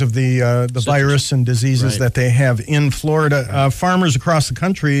 because of the virus and diseases that they have in Florida. Farmers across the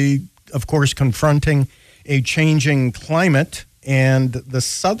country, of course, confronting a changing climate, and the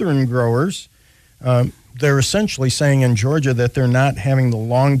southern growers, they're essentially saying in Georgia that they're not having the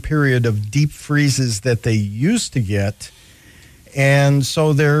long period of deep freezes that they used to get, and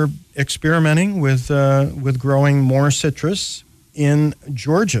so they're experimenting with growing more citrus in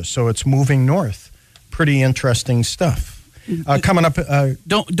Georgia. So it's moving north. Pretty interesting stuff. Coming up,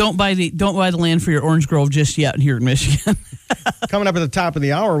 don't buy the land for your orange grove just yet here in Michigan. Coming up at the top of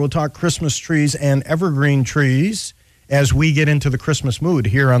the hour, we'll talk Christmas trees and evergreen trees as we get into the Christmas mood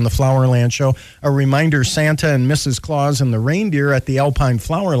here on the Flowerland Show. A reminder, Santa and Mrs. Claus and the reindeer at the Alpine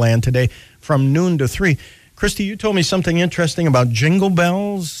Flowerland today from noon to 3. Christy, you told me something interesting about Jingle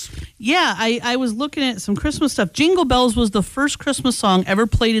Bells. Yeah, I was looking at some Christmas stuff. Jingle Bells was the first Christmas song ever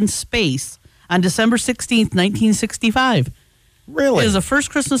played in space on December 16th, 1965. Really? It was the first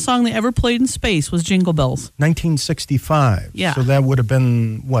Christmas song they ever played in space was Jingle Bells. 1965. Yeah. So that would have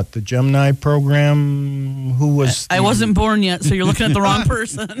been, what, the Gemini program? Who was... I wasn't born yet, so you're looking at the wrong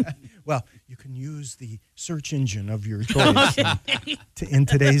person. Well, you can use the search engine of your choice in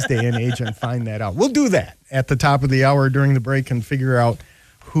today's day and age and find that out. We'll do that at the top of the hour during the break and figure out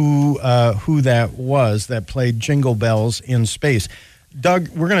who that was that played Jingle Bells in space. Doug,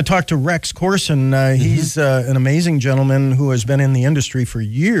 we're going to talk to Rex Corson. He's an amazing gentleman who has been in the industry for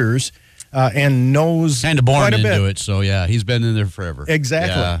years and knows kind of born quite a bit. into it. So, yeah, he's been in there forever.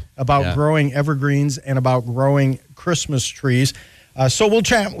 Exactly. About growing evergreens and about growing Christmas trees. So we'll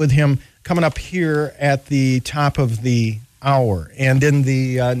chat with him coming up here at the top of the hour. And in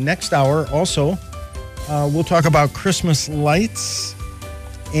the next hour also, we'll talk about Christmas lights.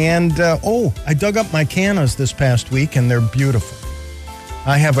 And, I dug up my cannas this past week, and they're beautiful.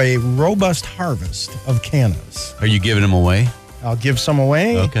 I have a robust harvest of cannas. Are you giving them away? I'll give some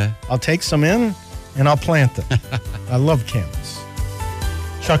away. Okay. I'll take some in, and I'll plant them. I love cannas.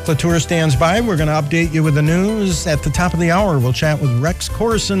 Chuck Latour stands by. We're going to update you with the news at the top of the hour. We'll chat with Rex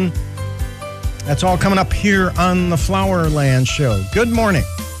Corson. That's all coming up here on the Flowerland Show. Good morning.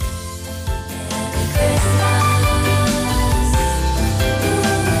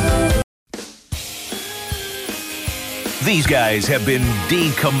 These guys have been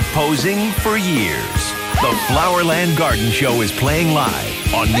decomposing for years. The Flowerland Garden Show is playing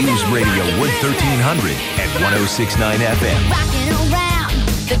live on News Radio Wood 1300 and 106.9 FM. Rocking around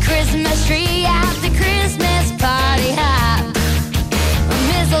the Christmas tree at the Christmas party hop.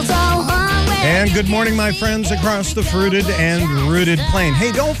 Mistletoe hung where And good morning, my friends across the fruited and rooted plain.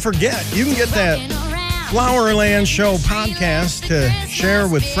 Hey, don't forget, you can get that Flowerland Show podcast to share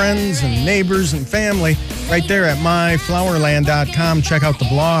with friends and neighbors and family right there at myflowerland.com. Check out the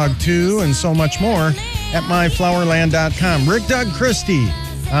blog, too, and so much more at myflowerland.com. Rick Doug Christie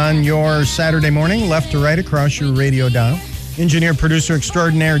on your Saturday morning, left to right across your radio dial. Engineer, producer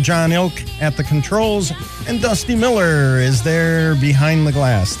extraordinaire John Ilk at the controls, and Dusty Miller is there behind the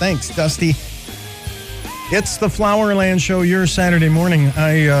glass. Thanks, Dusty. It's the Flowerland Show, your Saturday morning.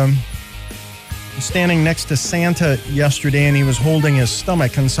 I was standing next to Santa yesterday, and he was holding his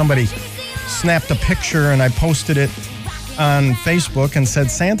stomach, and somebody snapped a picture, and I posted it on Facebook and said,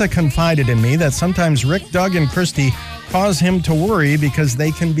 Santa confided in me that sometimes Rick, Doug, and Christy cause him to worry because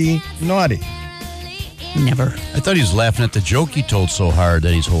they can be naughty. Never. I thought he was laughing at the joke he told so hard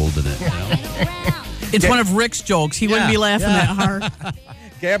that he's holding it. You know? It's one of Rick's jokes. He wouldn't be laughing that hard.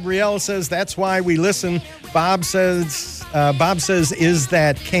 Gabrielle says, that's why we listen. Bob says, is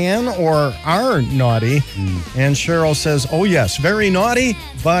that can or are naughty? And Cheryl says, oh, yes, very naughty,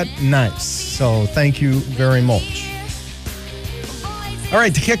 but nice. So thank you very much. All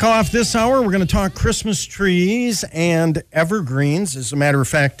right, to kick off this hour, we're going to talk Christmas trees and evergreens. As a matter of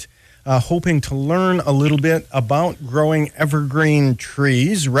fact, hoping to learn a little bit about growing evergreen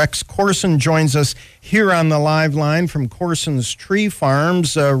trees. Rex Corson joins us here on the live line from Corson's Tree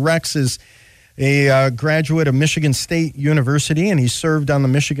Farms. Rex is a graduate of Michigan State University, and he served on the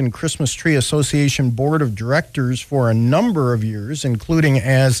Michigan Christmas Tree Association Board of Directors for a number of years, including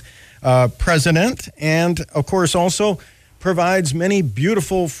as president, and, of course, also provides many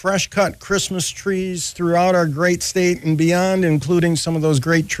beautiful, fresh-cut Christmas trees throughout our great state and beyond, including some of those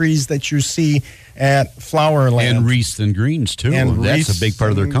great trees that you see at Flowerland. And Wreaths and Greens, too. And that's a big part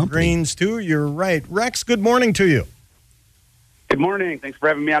of their company. Greens, too. You're right. Rex, good morning to you. Good morning. Thanks for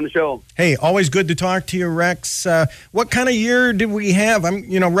having me on the show. Hey, always good to talk to you, Rex. What kind of year did we have?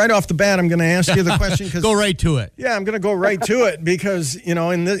 Right off the bat, I'm going to ask you the question. Go right to it. Yeah, I'm going to go right to it because,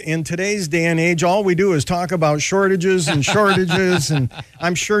 in today's day and age, all we do is talk about shortages, and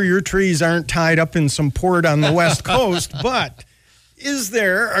I'm sure your trees aren't tied up in some port on the West Coast, but is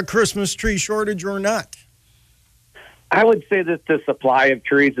there a Christmas tree shortage or not? I would say that the supply of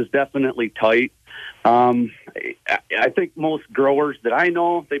trees is definitely tight. I think most growers that I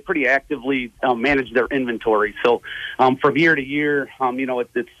know, they pretty actively manage their inventory. So from year to year,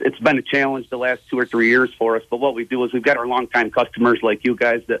 it's been a challenge the last 2 or 3 years for us. But what we do is we've got our longtime customers like you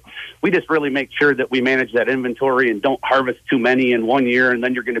guys that we just really make sure that we manage that inventory and don't harvest too many in 1 year and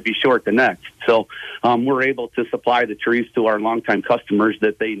then you're going to be short the next. So we're able to supply the trees to our longtime customers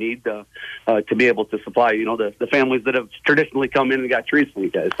that they need to be able to supply, the families that have traditionally come in and got trees from you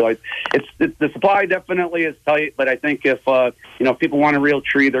guys. So it's the supply definitely is tight, but I think if people want a real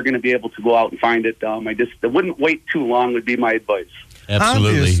tree, they're going to be able to go out and find it. I wouldn't wait too long would be my advice.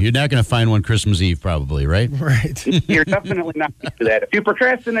 Absolutely. You're not going to find one Christmas Eve probably, right? Right. You're definitely not going to do that. If you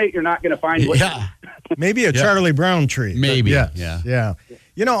procrastinate, you're not going to find one. Yeah. Maybe a Charlie Brown tree. Maybe. Yeah.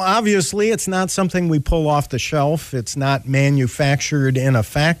 Obviously, it's not something we pull off the shelf. It's not manufactured in a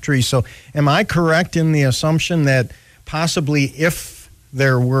factory. So am I correct in the assumption that possibly if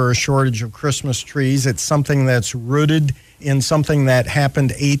there were a shortage of Christmas trees, it's something that's rooted in something that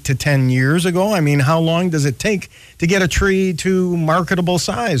happened 8 to 10 years ago? I mean, how long does it take to get a tree to marketable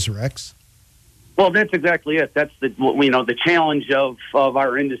size, Rex? Well, that's exactly it. That's the challenge of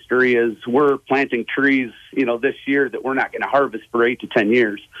our industry is we're planting trees, this year that we're not going to harvest for 8 to 10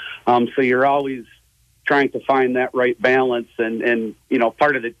 years. So you're always trying to find that right balance. And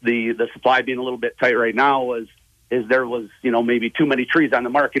part of the supply being a little bit tight right now is there was, maybe too many trees on the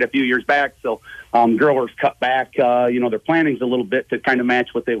market a few years back. So growers cut back, their plantings a little bit to kind of match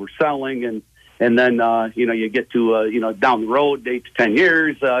what they were selling. And then, you get to, down the road, 8 to 10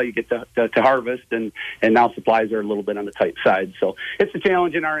 years, you get to harvest. And now supplies are a little bit on the tight side. So it's a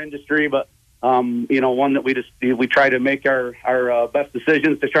challenge in our industry, but, one that we try to make our best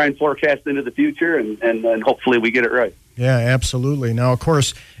decisions to try and forecast into the future. And hopefully we get it right. Yeah, absolutely. Now, of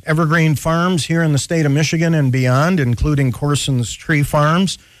course, Evergreen Farms here in the state of Michigan and beyond, including Corson's Tree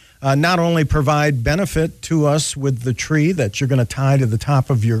Farms, not only provide benefit to us with the tree that you're going to tie to the top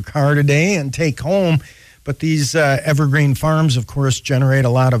of your car today and take home, but these Evergreen Farms, of course, generate a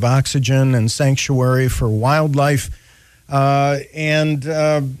lot of oxygen and sanctuary for wildlife.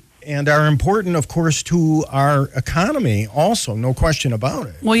 and are important, of course, to our economy also, no question about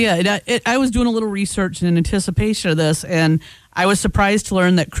it. Well, yeah, I was doing a little research in anticipation of this, and I was surprised to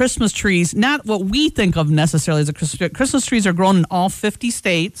learn that Christmas trees, not what we think of necessarily as a Christmas trees are grown in all 50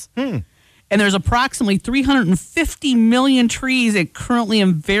 states. And there's approximately 350 million trees currently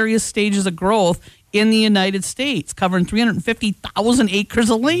in various stages of growth in the United States, covering 350,000 acres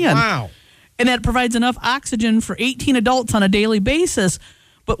of land. Wow. And that provides enough oxygen for 18 adults on a daily basis.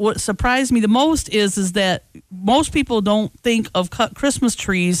 But what surprised me the most is that most people don't think of cut Christmas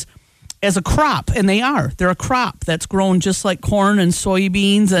trees as a crop, and they are. They're a crop that's grown just like corn and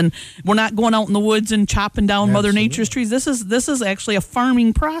soybeans, and we're not going out in the woods and chopping down Mother Nature's trees. This is actually a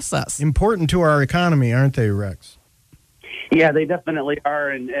farming process. Important to our economy, aren't they, Rex? Yeah, they definitely are.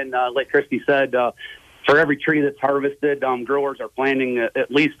 And like Christy said, for every tree that's harvested, growers are planting at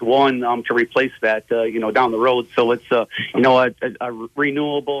least one to replace that, down the road. So it's, a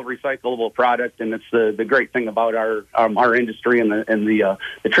renewable, recyclable product, and it's the great thing about our industry and the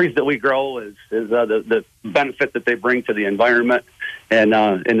trees that we grow is the benefit that they bring to the environment, and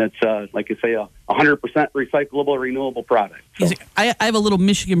it's like you say, 100% recyclable, renewable product. So. I have a little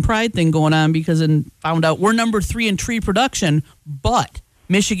Michigan pride thing going on because I found out we're number 3 in tree production, but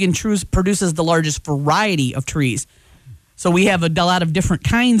Michigan produces the largest variety of trees. So we have a lot of different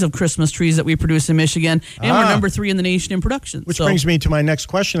kinds of Christmas trees that we produce in Michigan, and we're number 3 in the nation in production. Which brings me to my next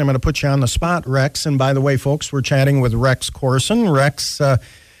question. I'm going to put you on the spot, Rex. And by the way, folks, we're chatting with Rex Corson. Rex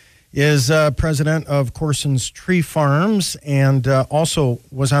is president of Corson's Tree Farms and also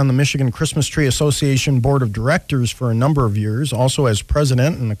was on the Michigan Christmas Tree Association Board of Directors for a number of years, also as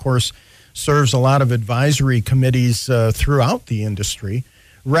president, and of course serves a lot of advisory committees throughout the industry.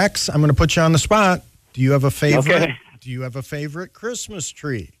 Rex, I'm going to put you on the spot. Do you have a favorite? Okay. Do you have a favorite Christmas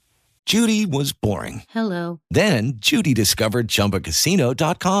tree? Judy was boring. Hello. Then Judy discovered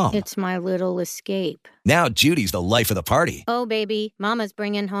ChumbaCasino.com. It's my little escape. Now Judy's the life of the party. Oh, baby, mama's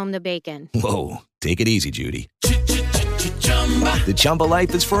bringing home the bacon. Whoa, take it easy, Judy. The Chumba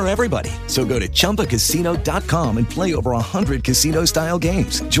life is for everybody. So go to ChumbaCasino.com and play over 100 casino-style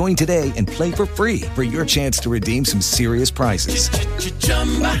games. Join today and play for free for your chance to redeem some serious prizes.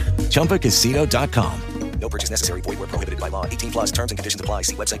 ChumbaCasino.com. No purchase necessary. Void where prohibited by law. 18 plus terms and conditions apply.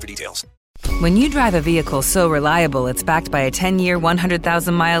 See website for details. When you drive a vehicle so reliable it's backed by a 10-year,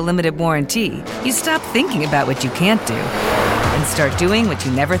 100,000-mile limited warranty, you stop thinking about what you can't do and start doing what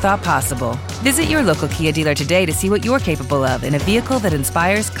you never thought possible. Visit your local Kia dealer today to see what you're capable of in a vehicle that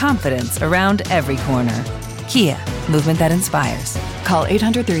inspires confidence around every corner. Kia, movement that inspires. Call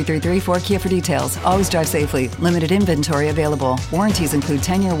 800-333-4KIA for details. Always drive safely. Limited inventory available. Warranties include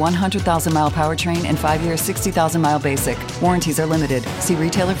 10-year 100,000-mile powertrain and 5-year 60,000-mile basic. Warranties are limited. See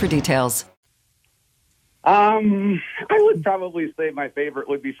retailer for details. I would probably say my favorite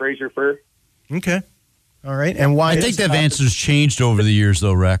would be Fraser Fir. Okay. All right. And why? I think that answer's changed over the years,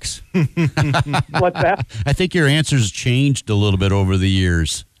 though, Rex. What's that? I think your answer's changed a little bit over the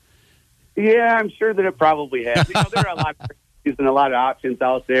years. Yeah, I'm sure that it probably has. There are a lot of trees and a lot of options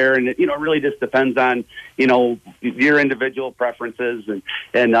out there, and it really just depends on your individual preferences.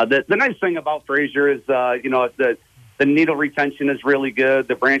 And the nice thing about Fraser is the needle retention is really good.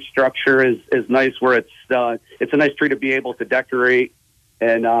 The branch structure is nice, where it's a nice tree to be able to decorate,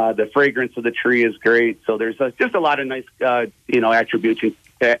 and the fragrance of the tree is great. So there's just a lot of nice attributes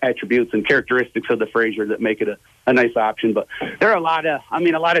and characteristics of the Fraser that make it a nice option. But there are a lot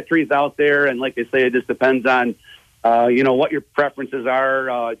of trees out there, and like I say, it just depends on what your preferences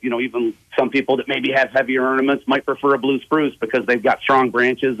are. Even some people that maybe have heavier ornaments might prefer a blue spruce because they've got strong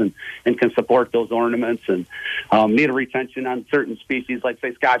branches and can support those ornaments. And needle retention on certain species, like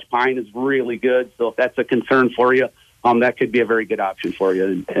say Scotch pine, is really good. So if that's a concern for you, that could be a very good option for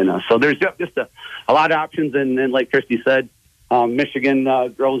you. And so there's just a lot of options. And like Christy said, Michigan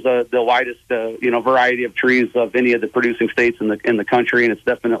grows the widest variety of trees of any of the producing states in the country, and it's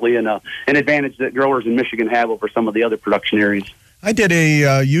definitely an advantage that growers in Michigan have over some of the other production areas. I did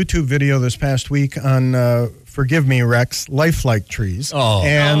a YouTube video this past week on, forgive me, Rex, lifelike trees. Oh.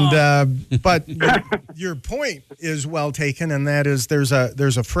 And but your point is well taken, and that is there's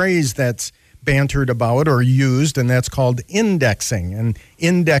a phrase that's bantered about or used, and that's called indexing. And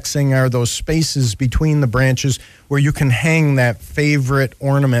indexing are those spaces between the branches where you can hang that favorite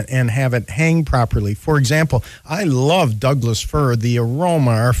ornament and have it hang properly. For example, I love Douglas fir. The aroma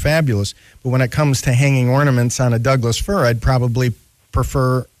are fabulous, but when it comes to hanging ornaments on a Douglas fir, I'd probably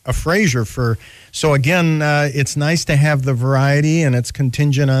prefer a Fraser fir. So again, it's nice to have the variety, and it's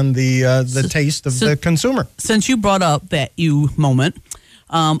contingent on the taste of the consumer. Since you brought up that moment,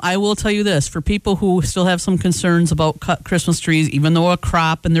 I will tell you this, for people who still have some concerns about cut Christmas trees, even though a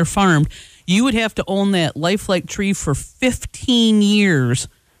crop and they're farmed, you would have to own that lifelike tree for 15 years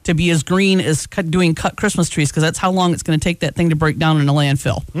to be as green as doing cut Christmas trees, because that's how long it's going to take that thing to break down in a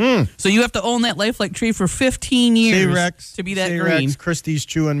landfill. So you have to own that lifelike tree for 15 years to be that green. Rex, Christy's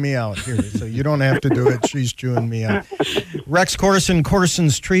chewing me out here, so you don't have to do it. She's chewing me out. Rex Corson,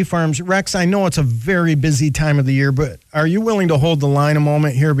 Corson's Tree Farms. Rex, I know it's a very busy time of the year, but are you willing to hold the line a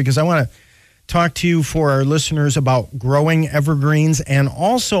moment here? Because I want to talk to you for our listeners about growing evergreens and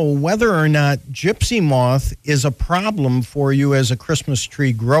also whether or not gypsy moth is a problem for you as a Christmas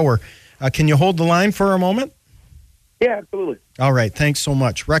tree grower. Can you hold the line for a moment? Yeah, absolutely. All right. Thanks so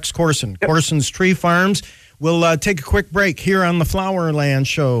much. Rex Corson, Corson's Tree Farms. We'll take a quick break here on the Flowerland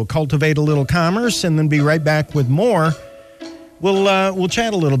Show, Cultivate a Little Commerce, and then be right back with more. We'll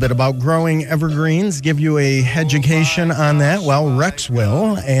chat a little bit about growing evergreens, give you a education on that. Well, Rex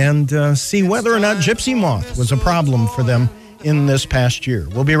will, and see whether or not gypsy moth was a problem for them in this past year.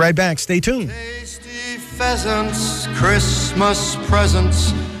 We'll be right back. Stay tuned. Tasty pheasants, Christmas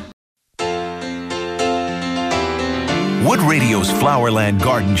presents. Wood Radio's Flowerland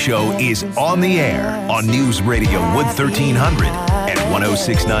Garden Show is on the air on News Radio Wood 1300 and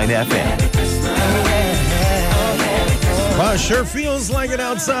 106.9 FM. Well, it sure feels like it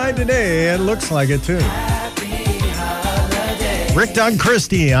outside today. It looks like it, too. Rick, Doug,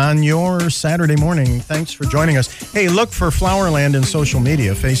 Christie on your Saturday morning. Thanks for joining us. Hey, look for Flowerland in social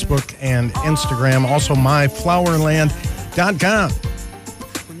media, Facebook and Instagram. Also, myflowerland.com.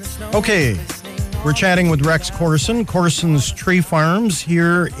 Okay, we're chatting with Rex Corson, Corson's Tree Farms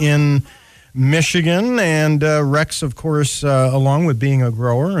here in Michigan, and Rex, of course, along with being a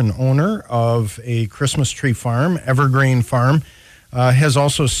grower and owner of a Christmas tree farm, Evergreen Farm, has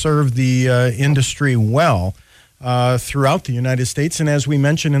also served the industry well throughout the United States. And as we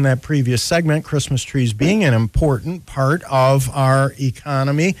mentioned in that previous segment, Christmas trees being an important part of our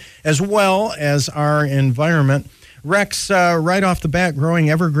economy as well as our environment. Rex, right off the bat, growing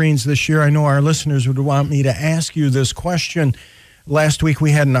evergreens this year, I know our listeners would want me to ask you this question. Last week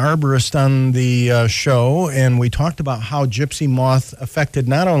we had an arborist on the show, and we talked about how gypsy moth affected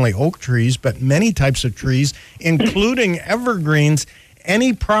not only oak trees, but many types of trees, including evergreens.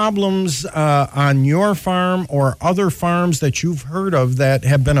 Any problems on your farm or other farms that you've heard of that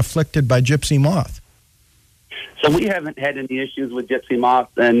have been afflicted by gypsy moth? So we haven't had any issues with gypsy moth,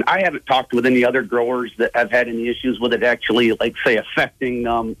 and I haven't talked with any other growers that have had any issues with it actually, like, say, affecting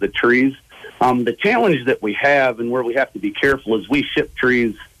the trees. The challenge that we have and where we have to be careful is we ship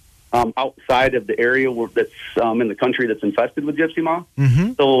trees outside of the area that's in the country that's infested with gypsy moth.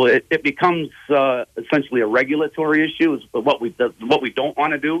 Mm-hmm. So it becomes essentially a regulatory issue. But what we don't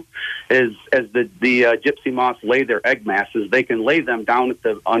want to do is, as the gypsy moths lay their egg masses, they can lay them down at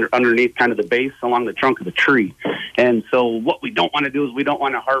the underneath kind of the base along the trunk of the tree. And so what we don't want to do is we don't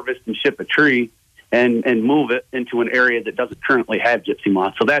want to harvest and ship a tree and move it into an area that doesn't currently have gypsy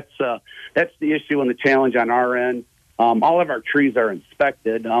moth. So that's the issue and the challenge on our end. All of our trees are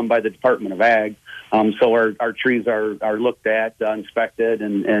inspected by the Department of Ag. So our trees are looked at, inspected,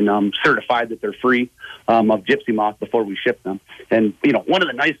 and certified that they're free of gypsy moth before we ship them. And, you know, one of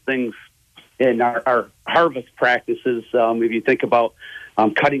the nice things in our harvest practices, if you think about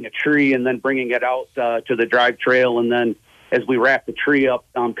cutting a tree and then bringing it out to the drive trail, and then as we wrap the tree up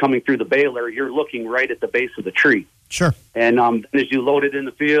coming through the baler, you're looking right at the base of the tree. Sure. And as you load it in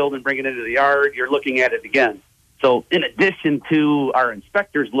the field and bring it into the yard, you're looking at it again. So in addition to our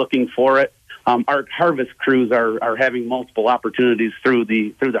inspectors looking for it, our harvest crews are having multiple opportunities through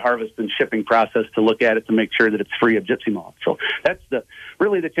the harvest and shipping process to look at it to make sure that it's free of gypsy moth. So that's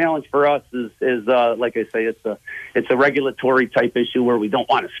really the challenge for us is like I say, it's a regulatory type issue where we don't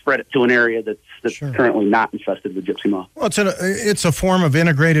want to spread it to an area that's sure. Currently not infested with gypsy moth. Well, it's a form of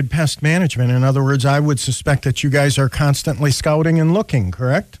integrated pest management. In other words, I would suspect that you guys are constantly scouting and looking,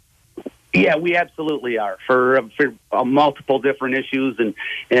 correct? Yeah, we absolutely are for multiple different issues and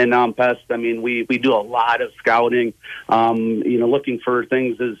pests. I mean, we do a lot of scouting. Looking for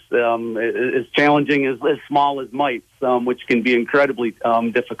things as challenging as small as mites, which can be incredibly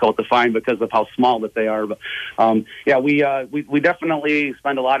difficult to find because of how small that they are. But we definitely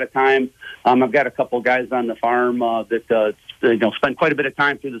spend a lot of time. I've got a couple guys on the farm that spend quite a bit of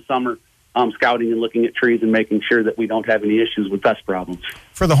time through the summer. Scouting and looking at trees and making sure that we don't have any issues with pest problems.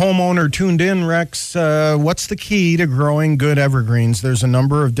 For the homeowner tuned in, Rex, what's the key to growing good evergreens? There's a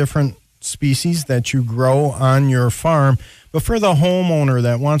number of different species that you grow on your farm, but for the homeowner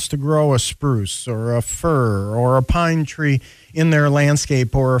that wants to grow a spruce or a fir or a pine tree in their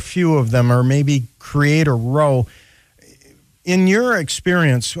landscape, or a few of them, or maybe create a row, In your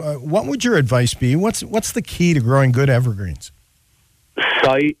experience, what would your advice be? What's the key to growing good evergreens?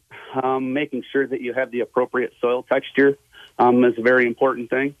 Site, making sure that you have the appropriate soil texture is a very important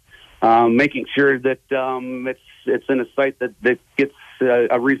thing. Making sure that it's in a site that gets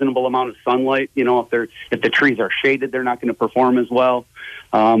a reasonable amount of sunlight. You know, if the trees are shaded, they're not going to perform as well.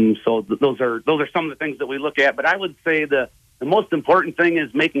 So those are some of the things that we look at. But I would say the most important thing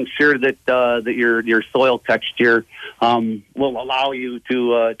is making sure that that your soil texture will allow you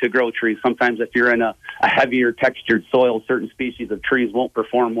to grow trees. Sometimes if you're in a heavier textured soil, certain species of trees won't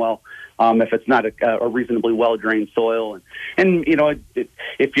perform well if it's not a reasonably well drained soil. And you know,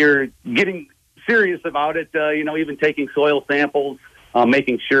 if you're getting serious about it, you know, even taking soil samples.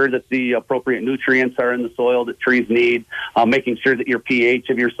 Making sure that the appropriate nutrients are in the soil that trees need, making sure that your pH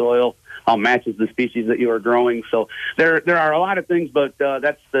of your soil matches the species that you are growing. So there are a lot of things, but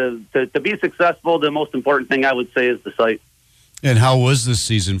that's to be successful, the most important thing I would say is the site. And how was this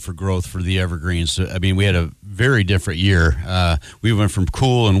season for growth for the evergreens? I mean, we had a very different year. We went from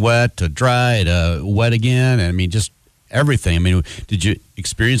cool and wet to dry to wet again. I mean, just everything. I mean, did you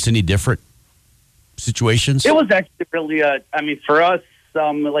experience any different situations? It was actually really, I mean, for us,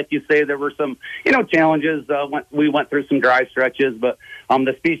 like you say, there were some, you know, challenges. We went through some dry stretches, but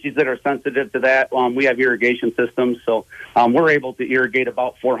the species that are sensitive to that, we have irrigation systems, so we're able to irrigate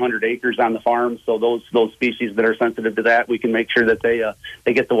about 400 acres on the farm. So those species that are sensitive to that, we can make sure that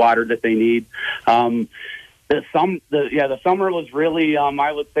they get the water that they need. The summer was really,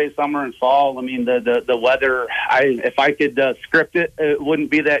 I would say summer and fall. I mean, the weather, if I could script it, it wouldn't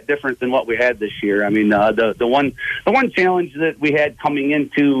be that different than what we had this year. I mean, the one challenge that we had coming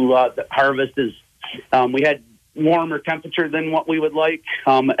into the harvest is we had warmer temperature than what we would like.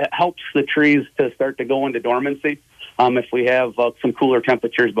 It helps the trees to start to go into dormancy if we have some cooler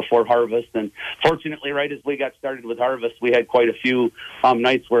temperatures before harvest. And fortunately, right as we got started with harvest, we had quite a few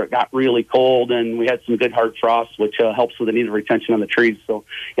nights where it got really cold, and we had some good hard frosts, which helps with the need of retention on the trees. So,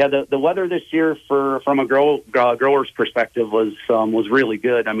 yeah, the weather this year from a grower's perspective was really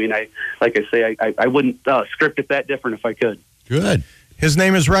good. I mean, I wouldn't script it that different if I could. Good. His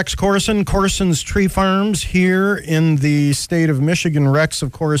name is Rex Corson, Corson's Tree Farms here in the state of Michigan. Rex,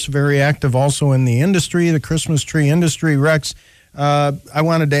 of course, very active also in the industry, the Christmas tree industry. Rex, I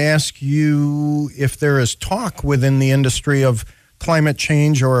wanted to ask you if there is talk within the industry of climate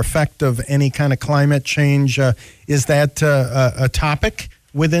change or effect of any kind of climate change. Is that a topic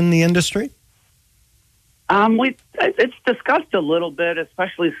within the industry? It's discussed a little bit,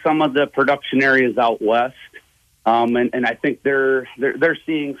 especially some of the production areas out west. And I think they're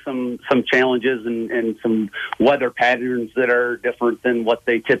seeing some challenges and some weather patterns that are different than what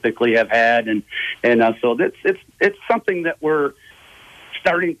they typically have had, and so it's something that we're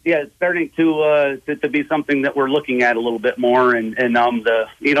starting to be something that we're looking at a little bit more, and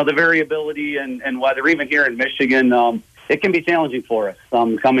the variability and weather even here in Michigan. It can be challenging for us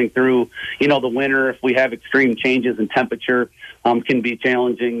coming through, the winter. If we have extreme changes in temperature, can be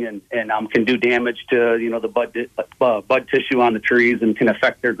challenging and can do damage to, the bud tissue on the trees and can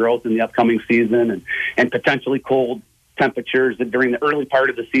affect their growth in the upcoming season and potentially cold temperatures during the early part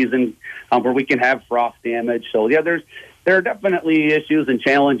of the season where we can have frost damage. So, yeah, there are definitely issues and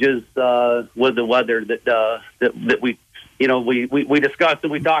challenges with the weather that we discuss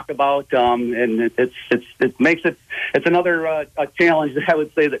and we talk about, and it's another challenge that I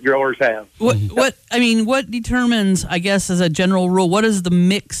would say that growers have. What determines, I guess, as a general rule, what is the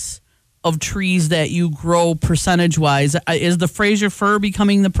mix of trees that you grow percentage wise? Is the Fraser fir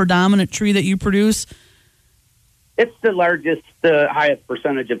becoming the predominant tree that you produce? It's the largest, highest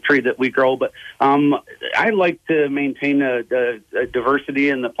percentage of tree that we grow, but I like to maintain a diversity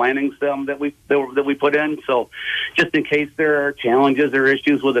in the plantings that we put in. So, just in case there are challenges or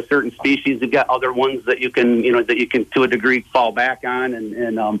issues with a certain species, you've got other ones that you can to a degree fall back on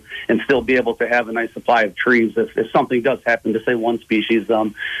and still be able to have a nice supply of trees if something does happen to say one species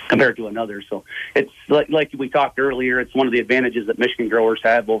compared to another. So it's like we talked earlier. It's one of the advantages that Michigan growers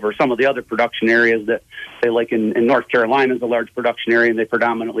have over some of the other production areas that they like in North Carolina is a large production area, and they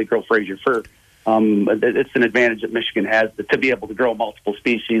predominantly grow Fraser fir. It's an advantage that Michigan has to be able to grow multiple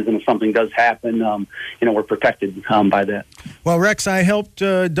species, and if something does happen, we're protected by that. Well, Rex, I helped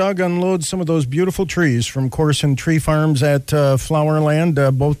Doug unload some of those beautiful trees from Corson Tree Farms at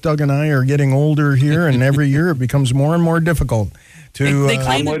Flowerland. Both Doug and I are getting older here, and every year it becomes more and more difficult to...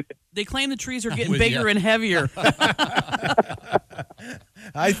 They claim the trees are getting bigger and heavier.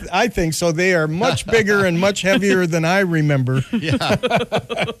 I think so. They are much bigger and much heavier than I remember.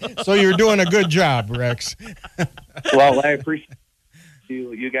 So you're doing a good job, Rex. Well, I appreciate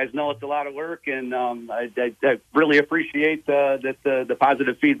You guys know it's a lot of work, and I really appreciate the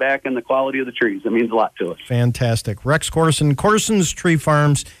positive feedback and the quality of the trees. It means a lot to us. Fantastic. Rex Corson, Corson's Tree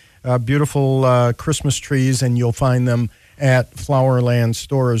Farms, beautiful Christmas trees, and you'll find them at Flowerland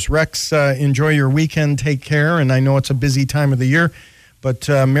stores. Rex, enjoy your weekend. Take care, and I know it's a busy time of the year, but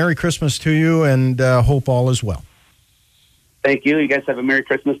Merry Christmas to you, and hope all is well. Thank you. You guys have a Merry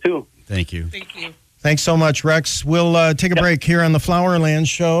Christmas, too. Thank you. Thank you. Thanks so much, Rex. We'll take a break here on the Flowerland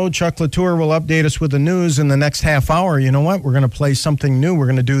Show. Chuck Latour will update us with the news in the next half hour. You know what? We're going to play something new. We're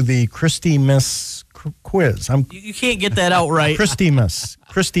going to do the Christy Miss quiz. You can't get that out right. Christy Miss.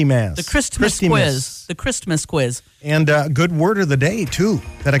 Christy Mass. The Christmas quiz. Miss. The Christmas quiz. And a good word of the day, too,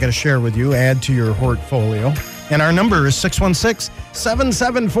 that I got to share with you, add to your portfolio. And our number is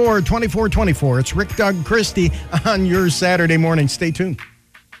 616-774-2424. It's Rick, Doug, Christy on your Saturday morning. Stay tuned.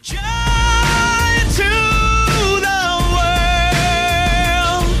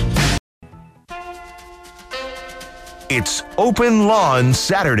 It's Open Lawn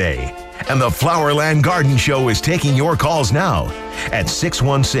Saturday, and the Flowerland Garden Show is taking your calls now at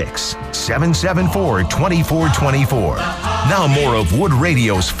 616-774-2424. Now more of Wood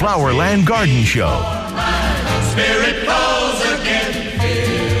Radio's Flowerland Garden Show. Spirit falls again,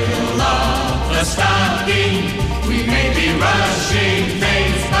 fill up the stocking. We may be rushing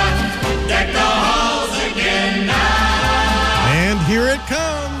things, but deck the halls again now. And here it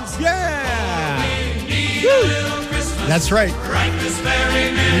comes. Yeah. Woo. That's right. Right this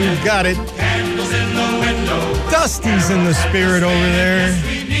very minute. You've got it. Candles in the window. Dusty's in the spirit over there.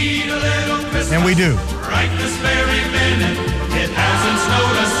 We need a little Christmas. And we do. Right this very minute. It hasn't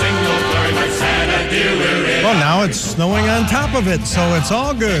snowed a single flurry, but Santa, dear, we're in. Well, now it's snowing on top of it, so it's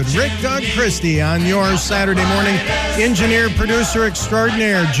all good. Rick, Doug, Christy on your Saturday morning. Engineer, producer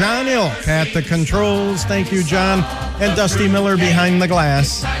extraordinaire, John Ilk at the controls. Thank you, John. And Dusty Miller behind the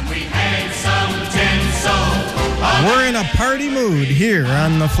glass. We're in a party mood here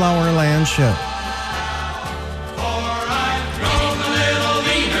on the Flowerland Show.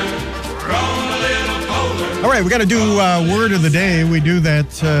 All right, we got to do Word of the Day. We do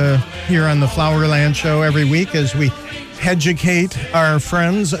that here on the Flowerland Show every week as we educate our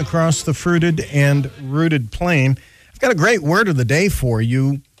friends across the fruited and rooted plain. I've got a great Word of the Day for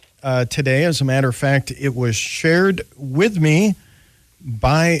you today. As a matter of fact, it was shared with me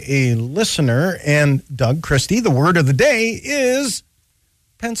by a listener. And Doug, Christy, the word of the day is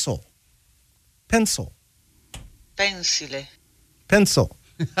pencil. Pencil. Pensile. Pencil.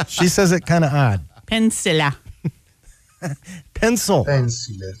 She says it kind of odd. Pencila. Pencil.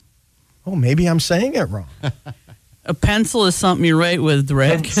 Pensile. Oh, maybe I'm saying it wrong. A pencil is something you write with,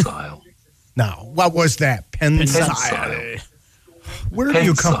 Rick. Pensile. Now, what was that? Pencil. Where do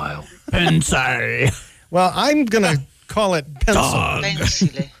you come? Pencil. Well, I'm going to call it pencil.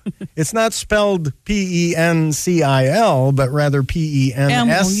 Pensile. It's not spelled P-E-N-C-I-L, but rather P-E-N-S-I-L-E.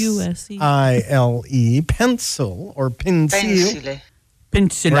 Pencil or pencil.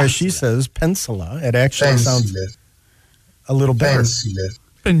 Pencil. Whereas she says pencila. It actually sounds a little better.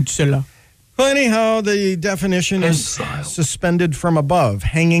 Pencila. Well, anyhow, the definition is suspended from above,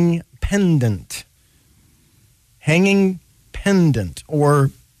 hanging pendant. Hanging pendant or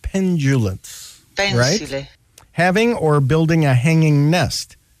pendulets. Right? Having or building a hanging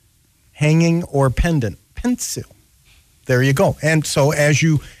nest. Hanging or pendant. Pencil. There you go. And so as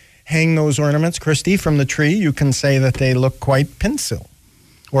you hang those ornaments, Christy, from the tree, you can say that they look quite pencil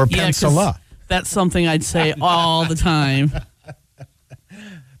or pencila. That's something I'd say all the time.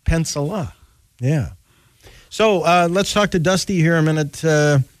 Pencila. Yeah. So let's talk to Dusty here a minute.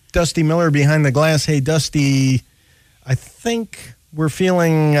 Dusty Miller behind the glass. Hey, Dusty, I think we're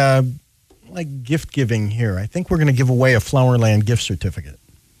feeling like gift giving here. I think we're going to give away a Flowerland gift certificate.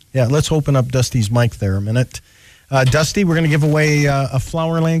 Yeah, let's open up Dusty's mic there a minute. Dusty, we're going to give away a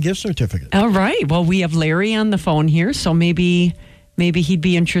Flowerland gift certificate. All right. Well, we have Larry on the phone here, so maybe he'd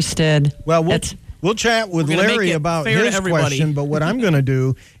be interested. Well, we'll chat with Larry about his question, but what I'm going to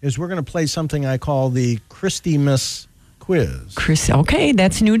do is we're going to play something I call the Christy Miss quiz. Okay,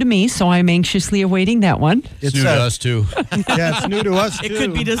 that's new to me, so I'm anxiously awaiting that one. It's new to us, too. Yeah, it's new to us, too. It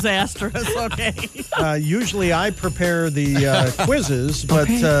could be disastrous, okay. Usually I prepare the quizzes, but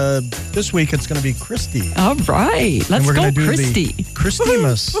this week it's going to be Christy. All right, let's go, Christy. The Christy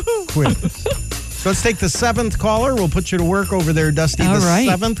Miss quiz. So let's take the seventh caller. We'll put you to work over there, Dusty. All right.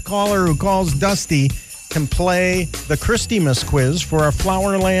 Seventh caller who calls Dusty can play the Christy Miss quiz for a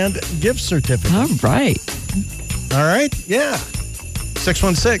Flowerland gift certificate. All right. All right? Yeah.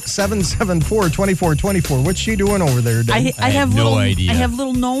 616-774-2424. What's she doing over there, Dave? I have no little, idea. I have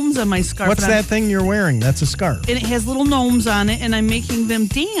little gnomes on my scarf. What's and that thing you're wearing? That's a scarf. And it has little gnomes on it, and I'm making them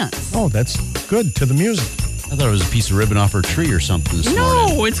dance. Oh, that's good to the music. I thought it was a piece of ribbon off her tree or something this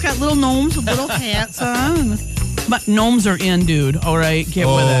morning. No, it's got little gnomes with little hats on. But gnomes are in, dude. All right, get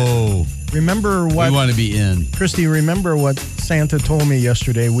with it. Remember what... We want to be in. Christy, remember what Santa told me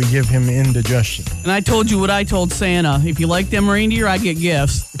yesterday? We give him indigestion. And I told you what I told Santa. If you like them reindeer, I get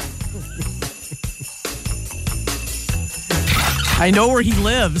gifts. I know where he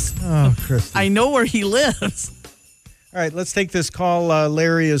lives. Oh, Christy. I know where he lives. All right, let's take this call.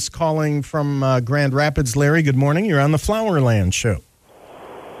 Larry is calling from Grand Rapids. Larry, good morning. You're on the Flowerland Show.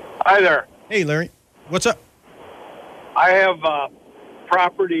 Hi there. Hey, Larry. What's up? I have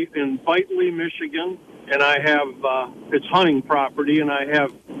property in Whiteley, Michigan, and I have it's hunting property, and I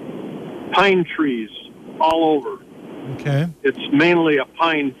have pine trees all over. Okay. It's mainly a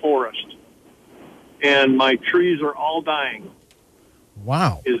pine forest, and my trees are all dying.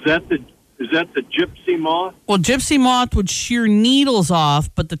 Wow. Is that the gypsy moth? Well, gypsy moth would shear needles off,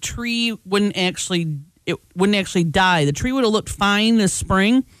 but the tree wouldn't actually die. The tree would have looked fine this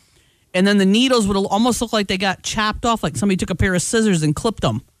spring, and then the needles would almost look like they got chopped off, like somebody took a pair of scissors and clipped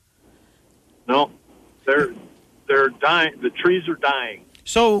them. No, they're dying. The trees are dying.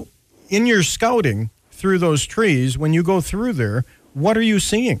 So, in your scouting through those trees, when you go through there, what are you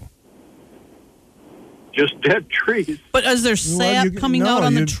seeing? Just dead trees. But is there sap coming out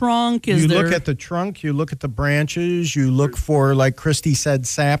on the trunk? You look at the trunk, you look at the branches, you look for, like Christy said,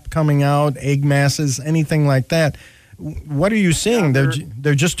 sap coming out, egg masses, anything like that. What are you seeing?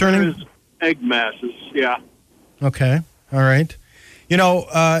 They're just turning... Egg masses, yeah. Okay, all right. You know,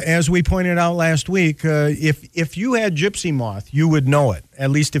 as we pointed out last week, if you had gypsy moth, you would know it, at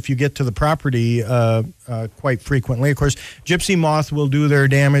least if you get to the property quite frequently. Of course, gypsy moth will do their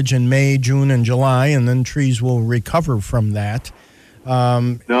damage in May, June, and July, and then trees will recover from that.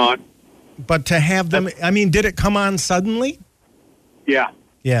 No. But to have them, I mean, did it come on suddenly? Yeah.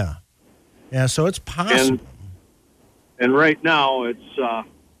 Yeah. Yeah, so it's possible. And right now, it's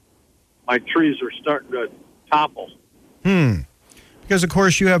my trees are starting to topple. Because, of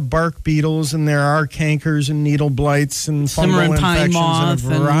course, you have bark beetles, and there are cankers and needle blights and fungal Cimarron pine infections moth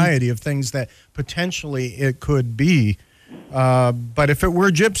and a variety of things that potentially it could be. But if it were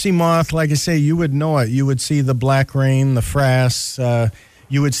gypsy moth, like I say, you would know it. You would see the black rain, the frass,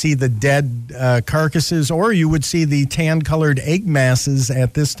 you would see the dead carcasses, or you would see the tan-colored egg masses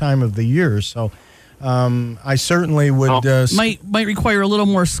at this time of the year. So I certainly would... might require a little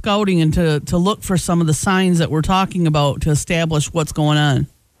more scouting and to look for some of the signs that we're talking about to establish what's going on.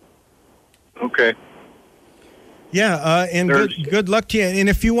 Okay. Yeah, and good luck to you. And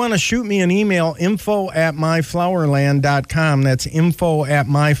if you want to shoot me an email, info@myflowerland.com. That's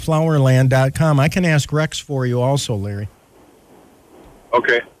info@myflowerland.com. I can ask Rex for you also, Larry.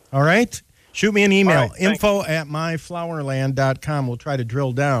 Okay. All right? Shoot me an email, right, info@myflowerland.com. We'll try to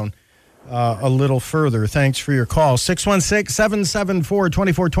drill down a little further. Thanks for your call.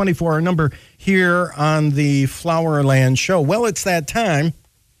 616-774-2424, our number here on the Flowerland Show. Well, it's that time.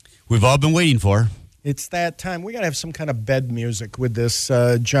 We've all been waiting for. It's that time. We got to have some kind of bed music with this,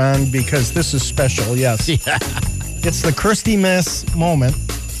 John, because this is special, yes. Yeah. It's the Christy Mess moment,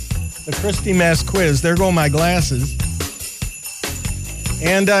 the Christy Mess quiz. There go my glasses.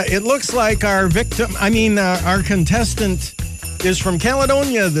 And it looks like our contestant is from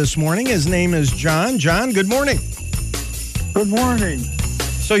Caledonia this morning. His name is John. John, good morning. Good morning.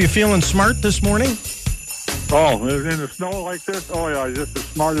 So you feeling smart this morning? Oh, in the snow like this? Oh, yeah, just as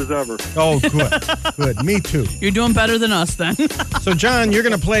smart as ever. Oh, good. Good. Me too. You're doing better than us then. So, John, you're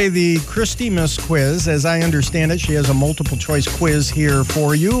going to play the Christy Miss quiz. As I understand it, she has a multiple choice quiz here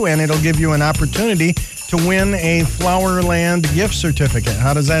for you, and it'll give you an opportunity to win a Flowerland gift certificate.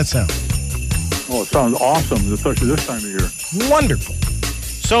 How does that sound? Oh, it sounds awesome, especially this time of year. Wonderful.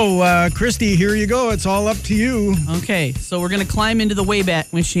 So, Christy, here you go. It's all up to you. Okay, so we're going to climb into the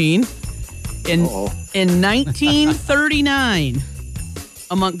Wayback Machine. In 1939,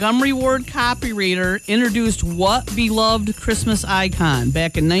 a Montgomery Ward copywriter introduced what beloved Christmas icon?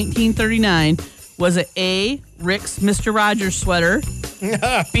 Back in 1939, was it A, Rick's Mr. Rogers sweater,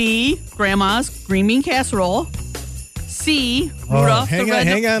 B, Grandma's green bean casserole, C, Rudolph the Red...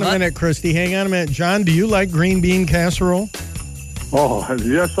 Hang on a minute, Christy. Hang on a minute. John, do you like green bean casserole? Oh,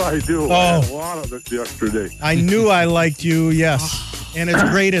 yes, I do. I had a lot of it yesterday. I knew I liked you, yes. And it's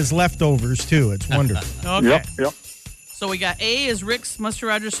great as leftovers, too. It's wonderful. Okay. Yep. So we got A is Rick's Mr.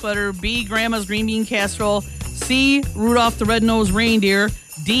 Rogers sweater, B, Grandma's green bean casserole, C, Rudolph the Red-Nosed Reindeer,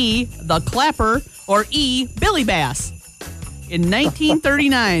 D, the Clapper, or E, Billy Bass. in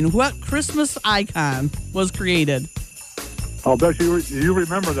 1939, what Christmas icon was created? I'll bet you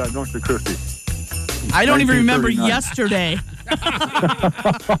remember that, don't you, Christy? I don't even remember 1939. yesterday.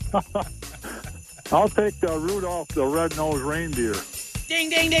 I'll take Rudolph the Red-Nosed Reindeer. Ding,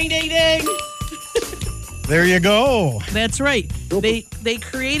 ding, ding, ding, ding. There you go. That's right. They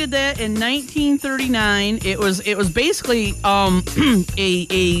created that in 1939. It was basically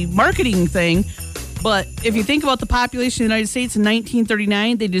a marketing thing. But if you think about the population of the United States in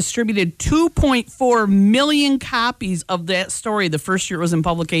 1939, they distributed 2.4 million copies of that story the first year it was in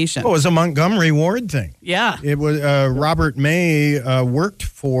publication. Oh, it was a Montgomery Ward thing. Yeah. It was Robert May worked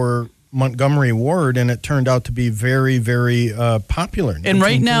for Montgomery Ward, and it turned out to be very, very popular. And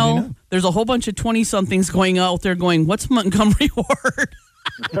right now, there's a whole bunch of 20-somethings going out there going, what's Montgomery Ward?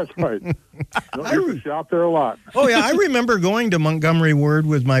 That's right. I used to shop there a lot. Oh, yeah. I remember going to Montgomery Ward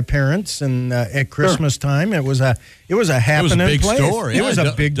with my parents and at Christmas time. It was a happening big place. store. It Yeah, was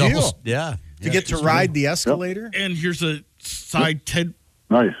a big double- deal. yeah. To get to ride the escalator. And here's a side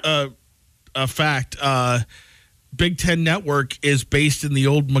nice a fact. Big Ten Network is based in the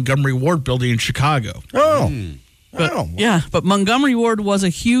old Montgomery Ward building in Chicago. Oh. But Montgomery Ward was a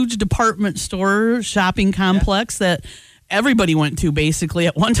huge department store shopping complex that everybody went to basically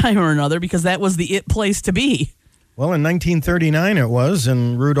at one time or another because that was the it place to be. Well, in 1939 it was,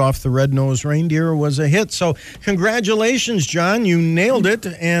 and Rudolph the Red-Nosed Reindeer was a hit. So congratulations, John. You nailed it,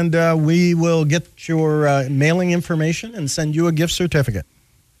 and we will get your mailing information and send you a gift certificate.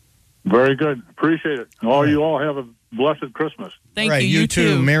 Very good. Appreciate it. You all have a blessed Christmas. Thank Right, you. you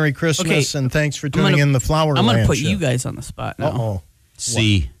too. Merry Christmas, and thanks for tuning in the Flower I'm going to Land put Show. you guys on the spot now. Uh-oh.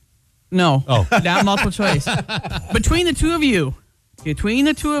 C. No. Oh. Not multiple choice. Between the two of you,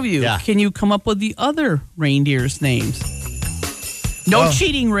 Yeah. can you come up with the other reindeer's names? No Well,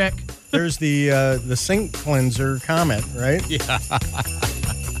 cheating, Rick. There's the sink cleanser Comet, right? Yeah.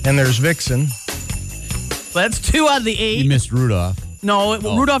 And there's Vixen. That's 2 out of the 8. You missed Rudolph. No,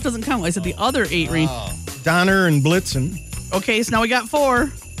 Rudolph doesn't count. I said the other 8 Donner and Blitzen. Okay, so now we got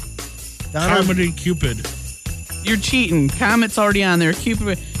 4. Comet and Cupid. You're cheating. Comet's already on there.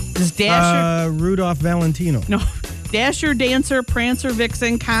 Cupid is Dasher. Rudolph Valentino. No, Dasher, Dancer, Prancer,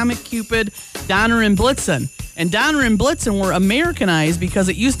 Vixen, Comet, Cupid, Donner, and Blitzen. And Donner and Blitzen were Americanized because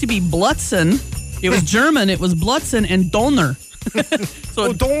it used to be Blutzen. It was German. It was Blutzen and Donner.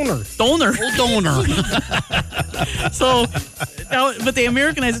 So Donner. Donner. So, now, but they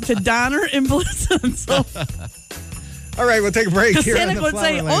Americanized it to Donner and Blitzen. So, All right, we'll take a break here. Santa on the would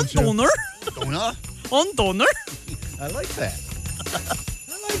say, Flower on Land Show. Donner. On Donner. I like that.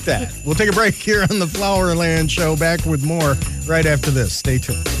 I like that. We'll take a break here on the Flower Land Show. Back with more right after this. Stay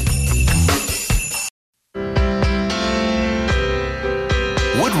tuned.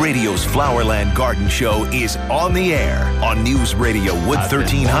 Wood Radio's Flowerland Garden Show is on the air on News Radio Wood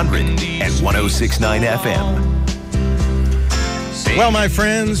 1300 and 106.9 FM. Well, my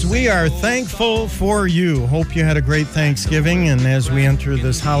friends, we are thankful for you. Hope you had a great Thanksgiving. And as we enter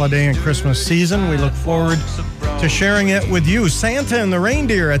this holiday and Christmas season, we look forward to sharing it with you. Santa and the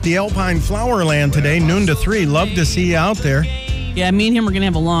reindeer at the Alpine Flowerland today, noon to 3. Love to see you out there. Yeah, me and him are going to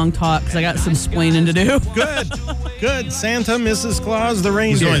have a long talk because I got some explaining to do. Good. Santa, Mrs. Claus, the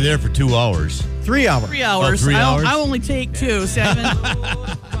reindeer. He's only there for 2 hours. 3 hours. 3 hours. Oh, 3 hours? I'll only take 2, 7.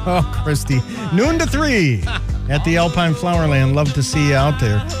 Oh, Christy. Noon to 3 at the Alpine Flowerland. Love to see you out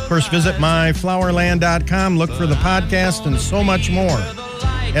there. Of course, visit myflowerland.com. Look for the podcast and so much more.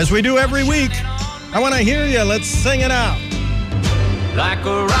 As we do every week, I want to hear you. Let's sing it out. Like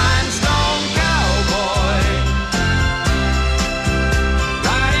a rhinestone cowboy,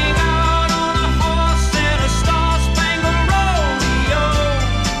 riding out on a horse in a star-spangled rodeo.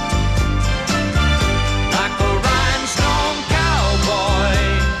 Like a rhinestone cowboy,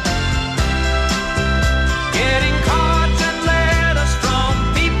 getting cards and letters from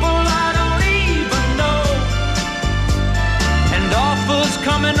people I don't even know, and offers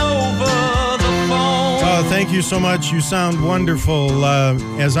coming over the phone. Oh, thank you so much. You sound wonderful.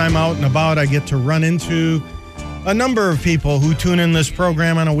 As I'm out and about, I get to run into a number of people who tune in this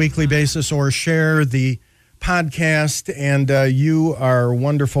program on a weekly basis or share the podcast, and you are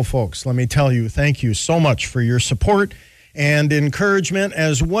wonderful folks. Let me tell you, thank you so much for your support and encouragement,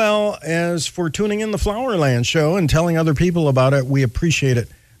 as well as for tuning in the Flowerland Show and telling other people about it. We appreciate it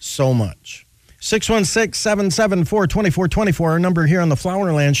so much. 616-774-2424, our number here on the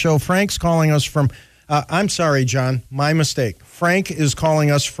Flowerland Show. Frank's calling us from, I'm sorry, John, my mistake. Frank is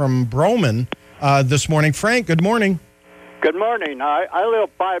calling us from Broman this morning. Frank, good morning. Good morning. I live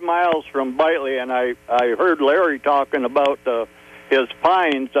 5 miles from Bitely, and I heard Larry talking about his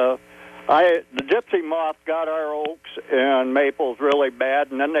pines. The gypsy moth got our oaks and maples really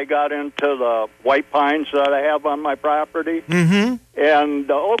bad, and then they got into the white pines that I have on my property. Mm-hmm. And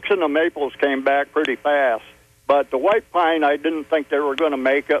the oaks and the maples came back pretty fast. But the white pine, I didn't think they were going to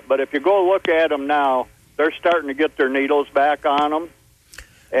make it. But if you go look at them now, they're starting to get their needles back on them.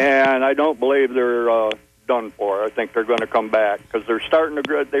 And I don't believe they're done for. I think they're going to come back because they're starting to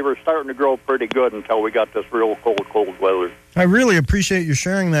grow. They were starting to grow pretty good until we got this real cold weather. I really appreciate you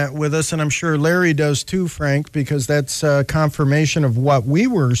sharing that with us, and I'm sure Larry does too, Frank, because that's confirmation of what we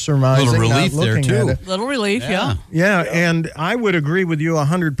were surmising. Little relief not looking there, too. at it. Little relief, yeah. Yeah, and I would agree with you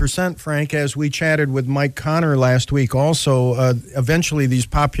 100%, Frank, as we chatted with Mike Connor last week also. Eventually, these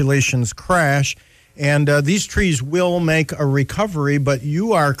populations crash, and these trees will make a recovery, but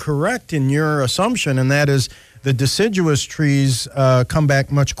you are correct in your assumption, and that is the deciduous trees come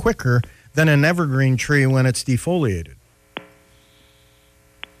back much quicker than an evergreen tree when it's defoliated.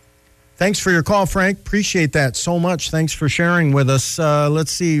 Thanks for your call, Frank. Appreciate that so much. Thanks for sharing with us.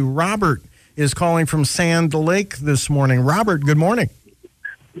 Let's see. Robert is calling from Sand Lake this morning. Robert, good morning.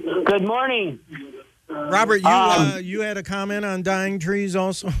 Good morning. Robert, you had a comment on dying trees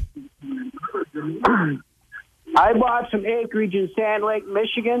also? I bought some acreage in Sand Lake,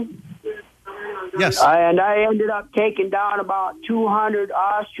 Michigan. Yes. And I ended up taking down about 200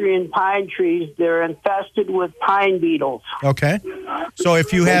 Austrian pine trees. They're infested with pine beetles. Okay. So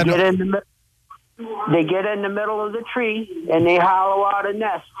if you had... They get in the middle of the tree, and they hollow out a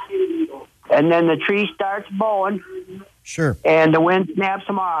nest. And then the tree starts bowing. Sure. And the wind snaps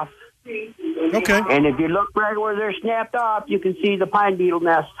them off. Okay. And if you look right where they're snapped off, you can see the pine beetle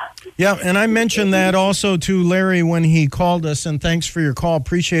nest. Yeah, and I mentioned that also to Larry when he called us, and thanks for your call.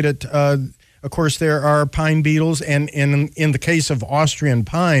 Appreciate it. Of course, there are pine beetles, and in the case of Austrian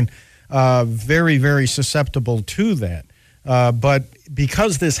pine, very, very susceptible to that. But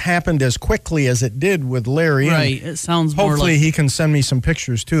because this happened as quickly as it did with Larry, right? It sounds more hopefully like... he can send me some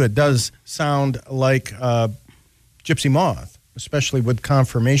pictures too. It does sound like gypsy moth, especially with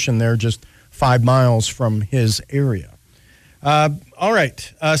confirmation there just 5 miles from his area. All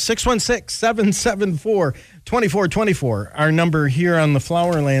right, 616-774-2424, our number here on the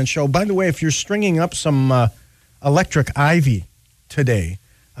Flowerland Show. By the way, if you're stringing up some electric ivy today,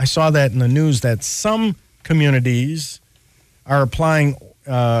 I saw that in the news that some communities are applying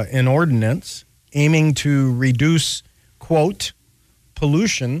an ordinance aiming to reduce, quote,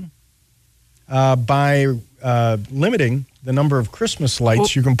 pollution by limiting the number of Christmas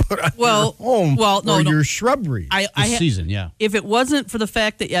lights you can put on your home or your shrubbery. Season, yeah. If it wasn't for the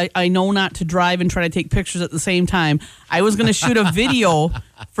fact that I know not to drive and try to take pictures at the same time, I was going to shoot a video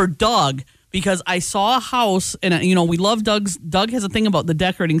for Doug because I saw a house, and we love Doug has a thing about the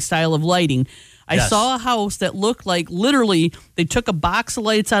decorating style of lighting. I saw a house that looked like literally they took a box of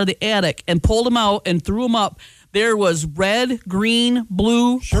lights out of the attic and pulled them out and threw them up. There was red, green,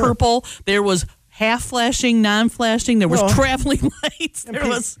 blue, purple. There was half flashing, non-flashing. There was traveling lights.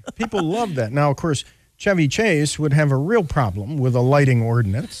 People love that. Now, of course, Chevy Chase would have a real problem with a lighting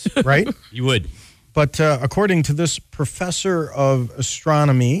ordinance, right? You would. But according to this professor of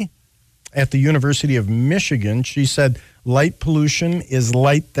astronomy at the University of Michigan, she said light pollution is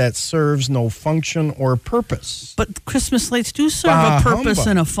light that serves no function or purpose. But Christmas lights do serve a purpose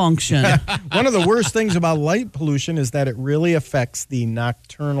and a function. One of the worst things about light pollution is that it really affects the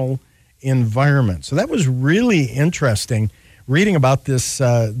nocturnal environment. So that was really interesting reading about this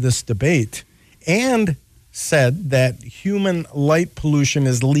debate, and said that human light pollution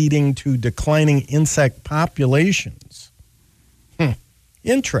is leading to declining insect populations.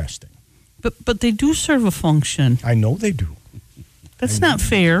 Interesting. But they do serve a function. I know they do. That's not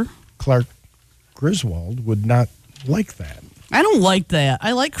fair. Clark Griswold would not like that. I don't like that.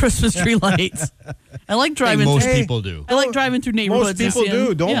 I like Christmas tree lights. I like driving. Most people do. I like driving through neighborhoods. Most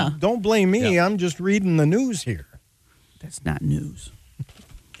people do. Yeah. Don't blame me. I'm just reading the news here. That's not news.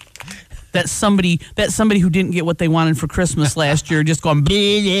 That's somebody who didn't get what they wanted for Christmas last year, just going.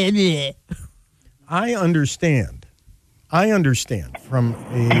 Bleh, bleh, bleh. I understand from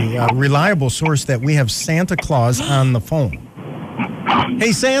a reliable source that we have Santa Claus on the phone.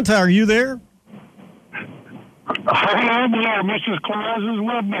 Hey, Santa, are you there? I'm here. Mrs. Claus is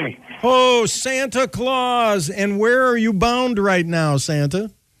with me. Oh, Santa Claus. And where are you bound right now,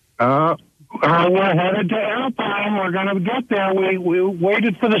 Santa? We're headed to Alpine. We're going to get there. We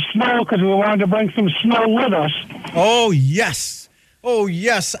waited for the snow because we wanted to bring some snow with us. Oh, yes. Oh,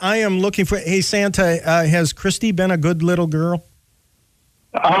 yes. I am looking for... Hey, Santa, has Christy been a good little girl?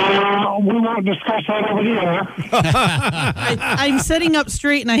 We won't discuss that over here. I'm sitting up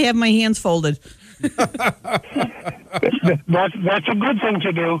straight and I have my hands folded. That's a good thing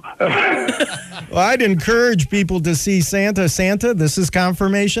to do. Well, I'd encourage people to see Santa. Santa, this is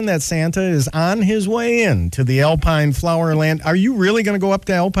confirmation that Santa is on his way in to the Alpine Flowerland. Are you really going to go up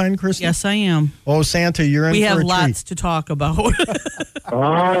to Alpine, Christy? Yes, I am. Oh, Santa, you're in We for have a lots to talk about. All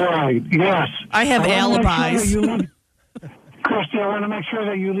right. Yes. I have alibis. Christy, I want to make sure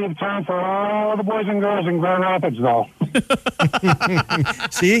that you leave time for all the boys and girls in Grand Rapids, though.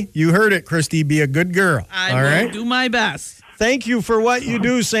 See, you heard it, Christy. Be a good girl. I All will right? do my best. Thank you for what you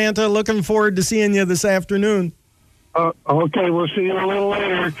do, Santa. Looking forward to seeing you this afternoon. Okay, we'll see you a little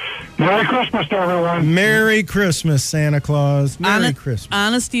later. Merry Christmas to everyone. Merry Christmas, Santa Claus. Merry Christmas.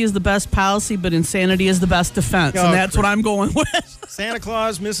 Honesty is the best policy, but insanity is the best defense, Oh, and that's what I'm going with. Santa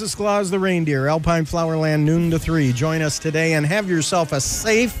Claus, Mrs. Claus, the reindeer, Alpine Flowerland, noon to 3. Join us today and have yourself a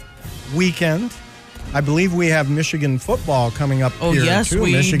safe weekend. I believe we have Michigan football coming up here, yes, too.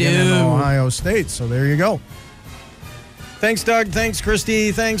 we Michigan do. and Ohio State, so there you go. Thanks, Doug. Thanks,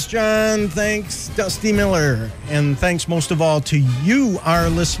 Christy. Thanks, John. Thanks, Dusty Miller. And thanks most of all to you, our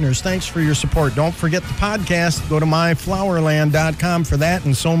listeners. Thanks for your support. Don't forget the podcast. Go to myflowerland.com for that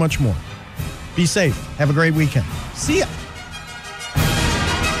and so much more. Be safe. Have a great weekend. See ya.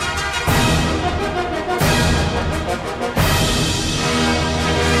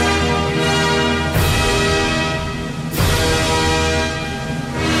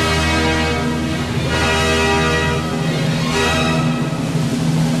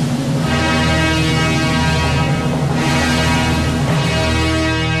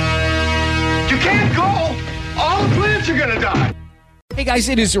 You can't go! All the plants are gonna die! Hey guys,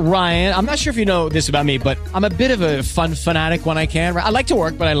 it is Ryan. I'm not sure if you know this about me, but I'm a bit of a fun fanatic when I can. I like to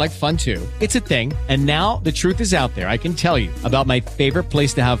work, but I like fun too. It's a thing. And now the truth is out there. I can tell you about my favorite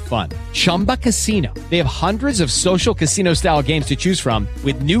place to have fun. Chumba Casino. They have hundreds of social casino style games to choose from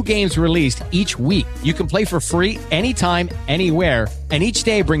with new games released each week. You can play for free anytime, anywhere. And each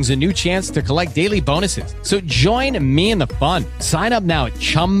day brings a new chance to collect daily bonuses. So join me in the fun. Sign up now at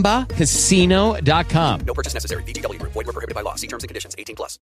ChumbaCasino.com. No purchase necessary. VGW Group. Void where prohibited by law. See terms and conditions. 18+.